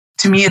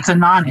 to me, it's a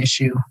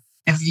non-issue.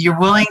 If you're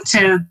willing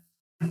to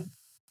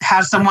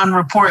have someone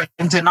report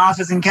into an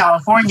office in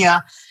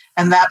California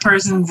and that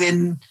person's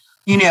in,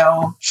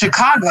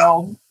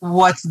 Chicago,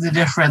 what's the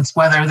difference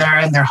whether they're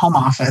in their home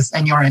office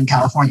and you're in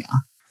California?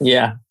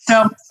 Yeah.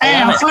 So,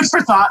 food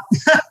for thought.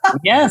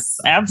 Yes,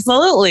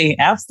 absolutely.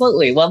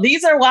 Absolutely. Well,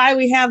 these are why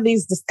we have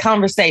these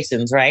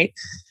conversations, right?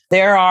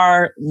 There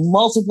are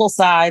multiple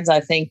sides,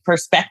 I think,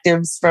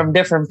 perspectives from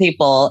different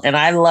people. And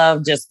I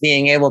love just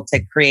being able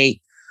to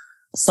create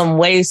some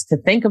ways to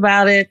think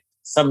about it,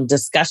 some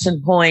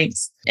discussion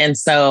points. And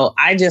so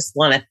I just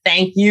want to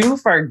thank you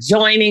for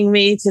joining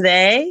me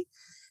today.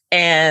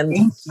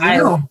 And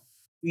thank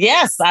you.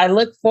 I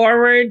look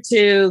forward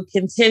to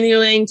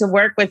continuing to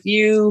work with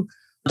you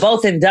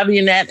both in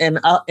WNET and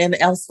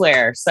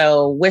elsewhere.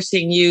 So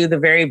wishing you the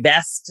very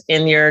best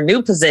in your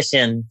new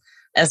position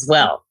as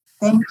well.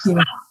 Thank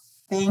you.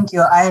 Thank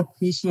you. I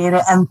appreciate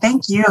it. And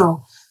thank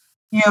you,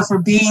 for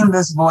being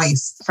this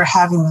voice, for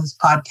having this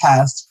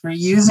podcast, for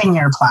using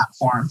your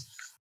platform.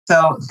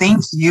 So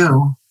thank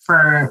you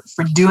for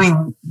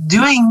doing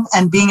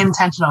and being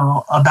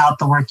intentional about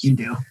the work you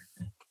do.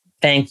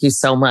 Thank you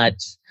so much.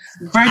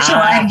 Virtual,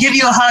 I'd give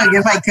you a hug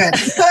if I could.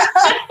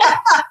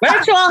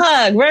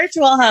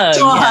 Virtual hug.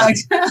 Hug.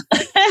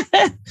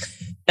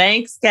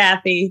 Thanks,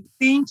 Kathy.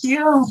 Thank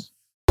you.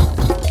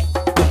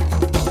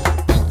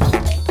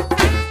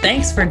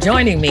 Thanks for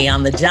joining me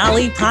on the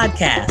Jolly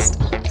Podcast.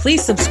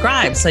 Please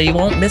subscribe so you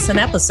won't miss an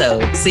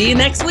episode. See you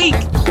next week.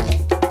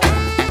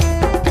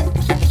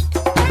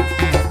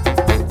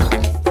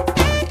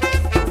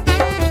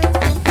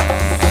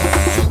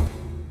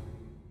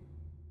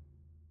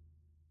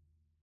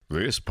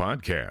 This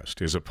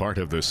podcast is a part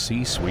of the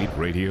C-Suite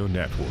Radio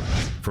Network.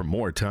 For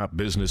more top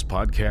business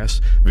podcasts,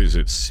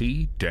 visit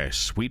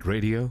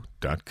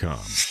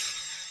c-suiteradio.com.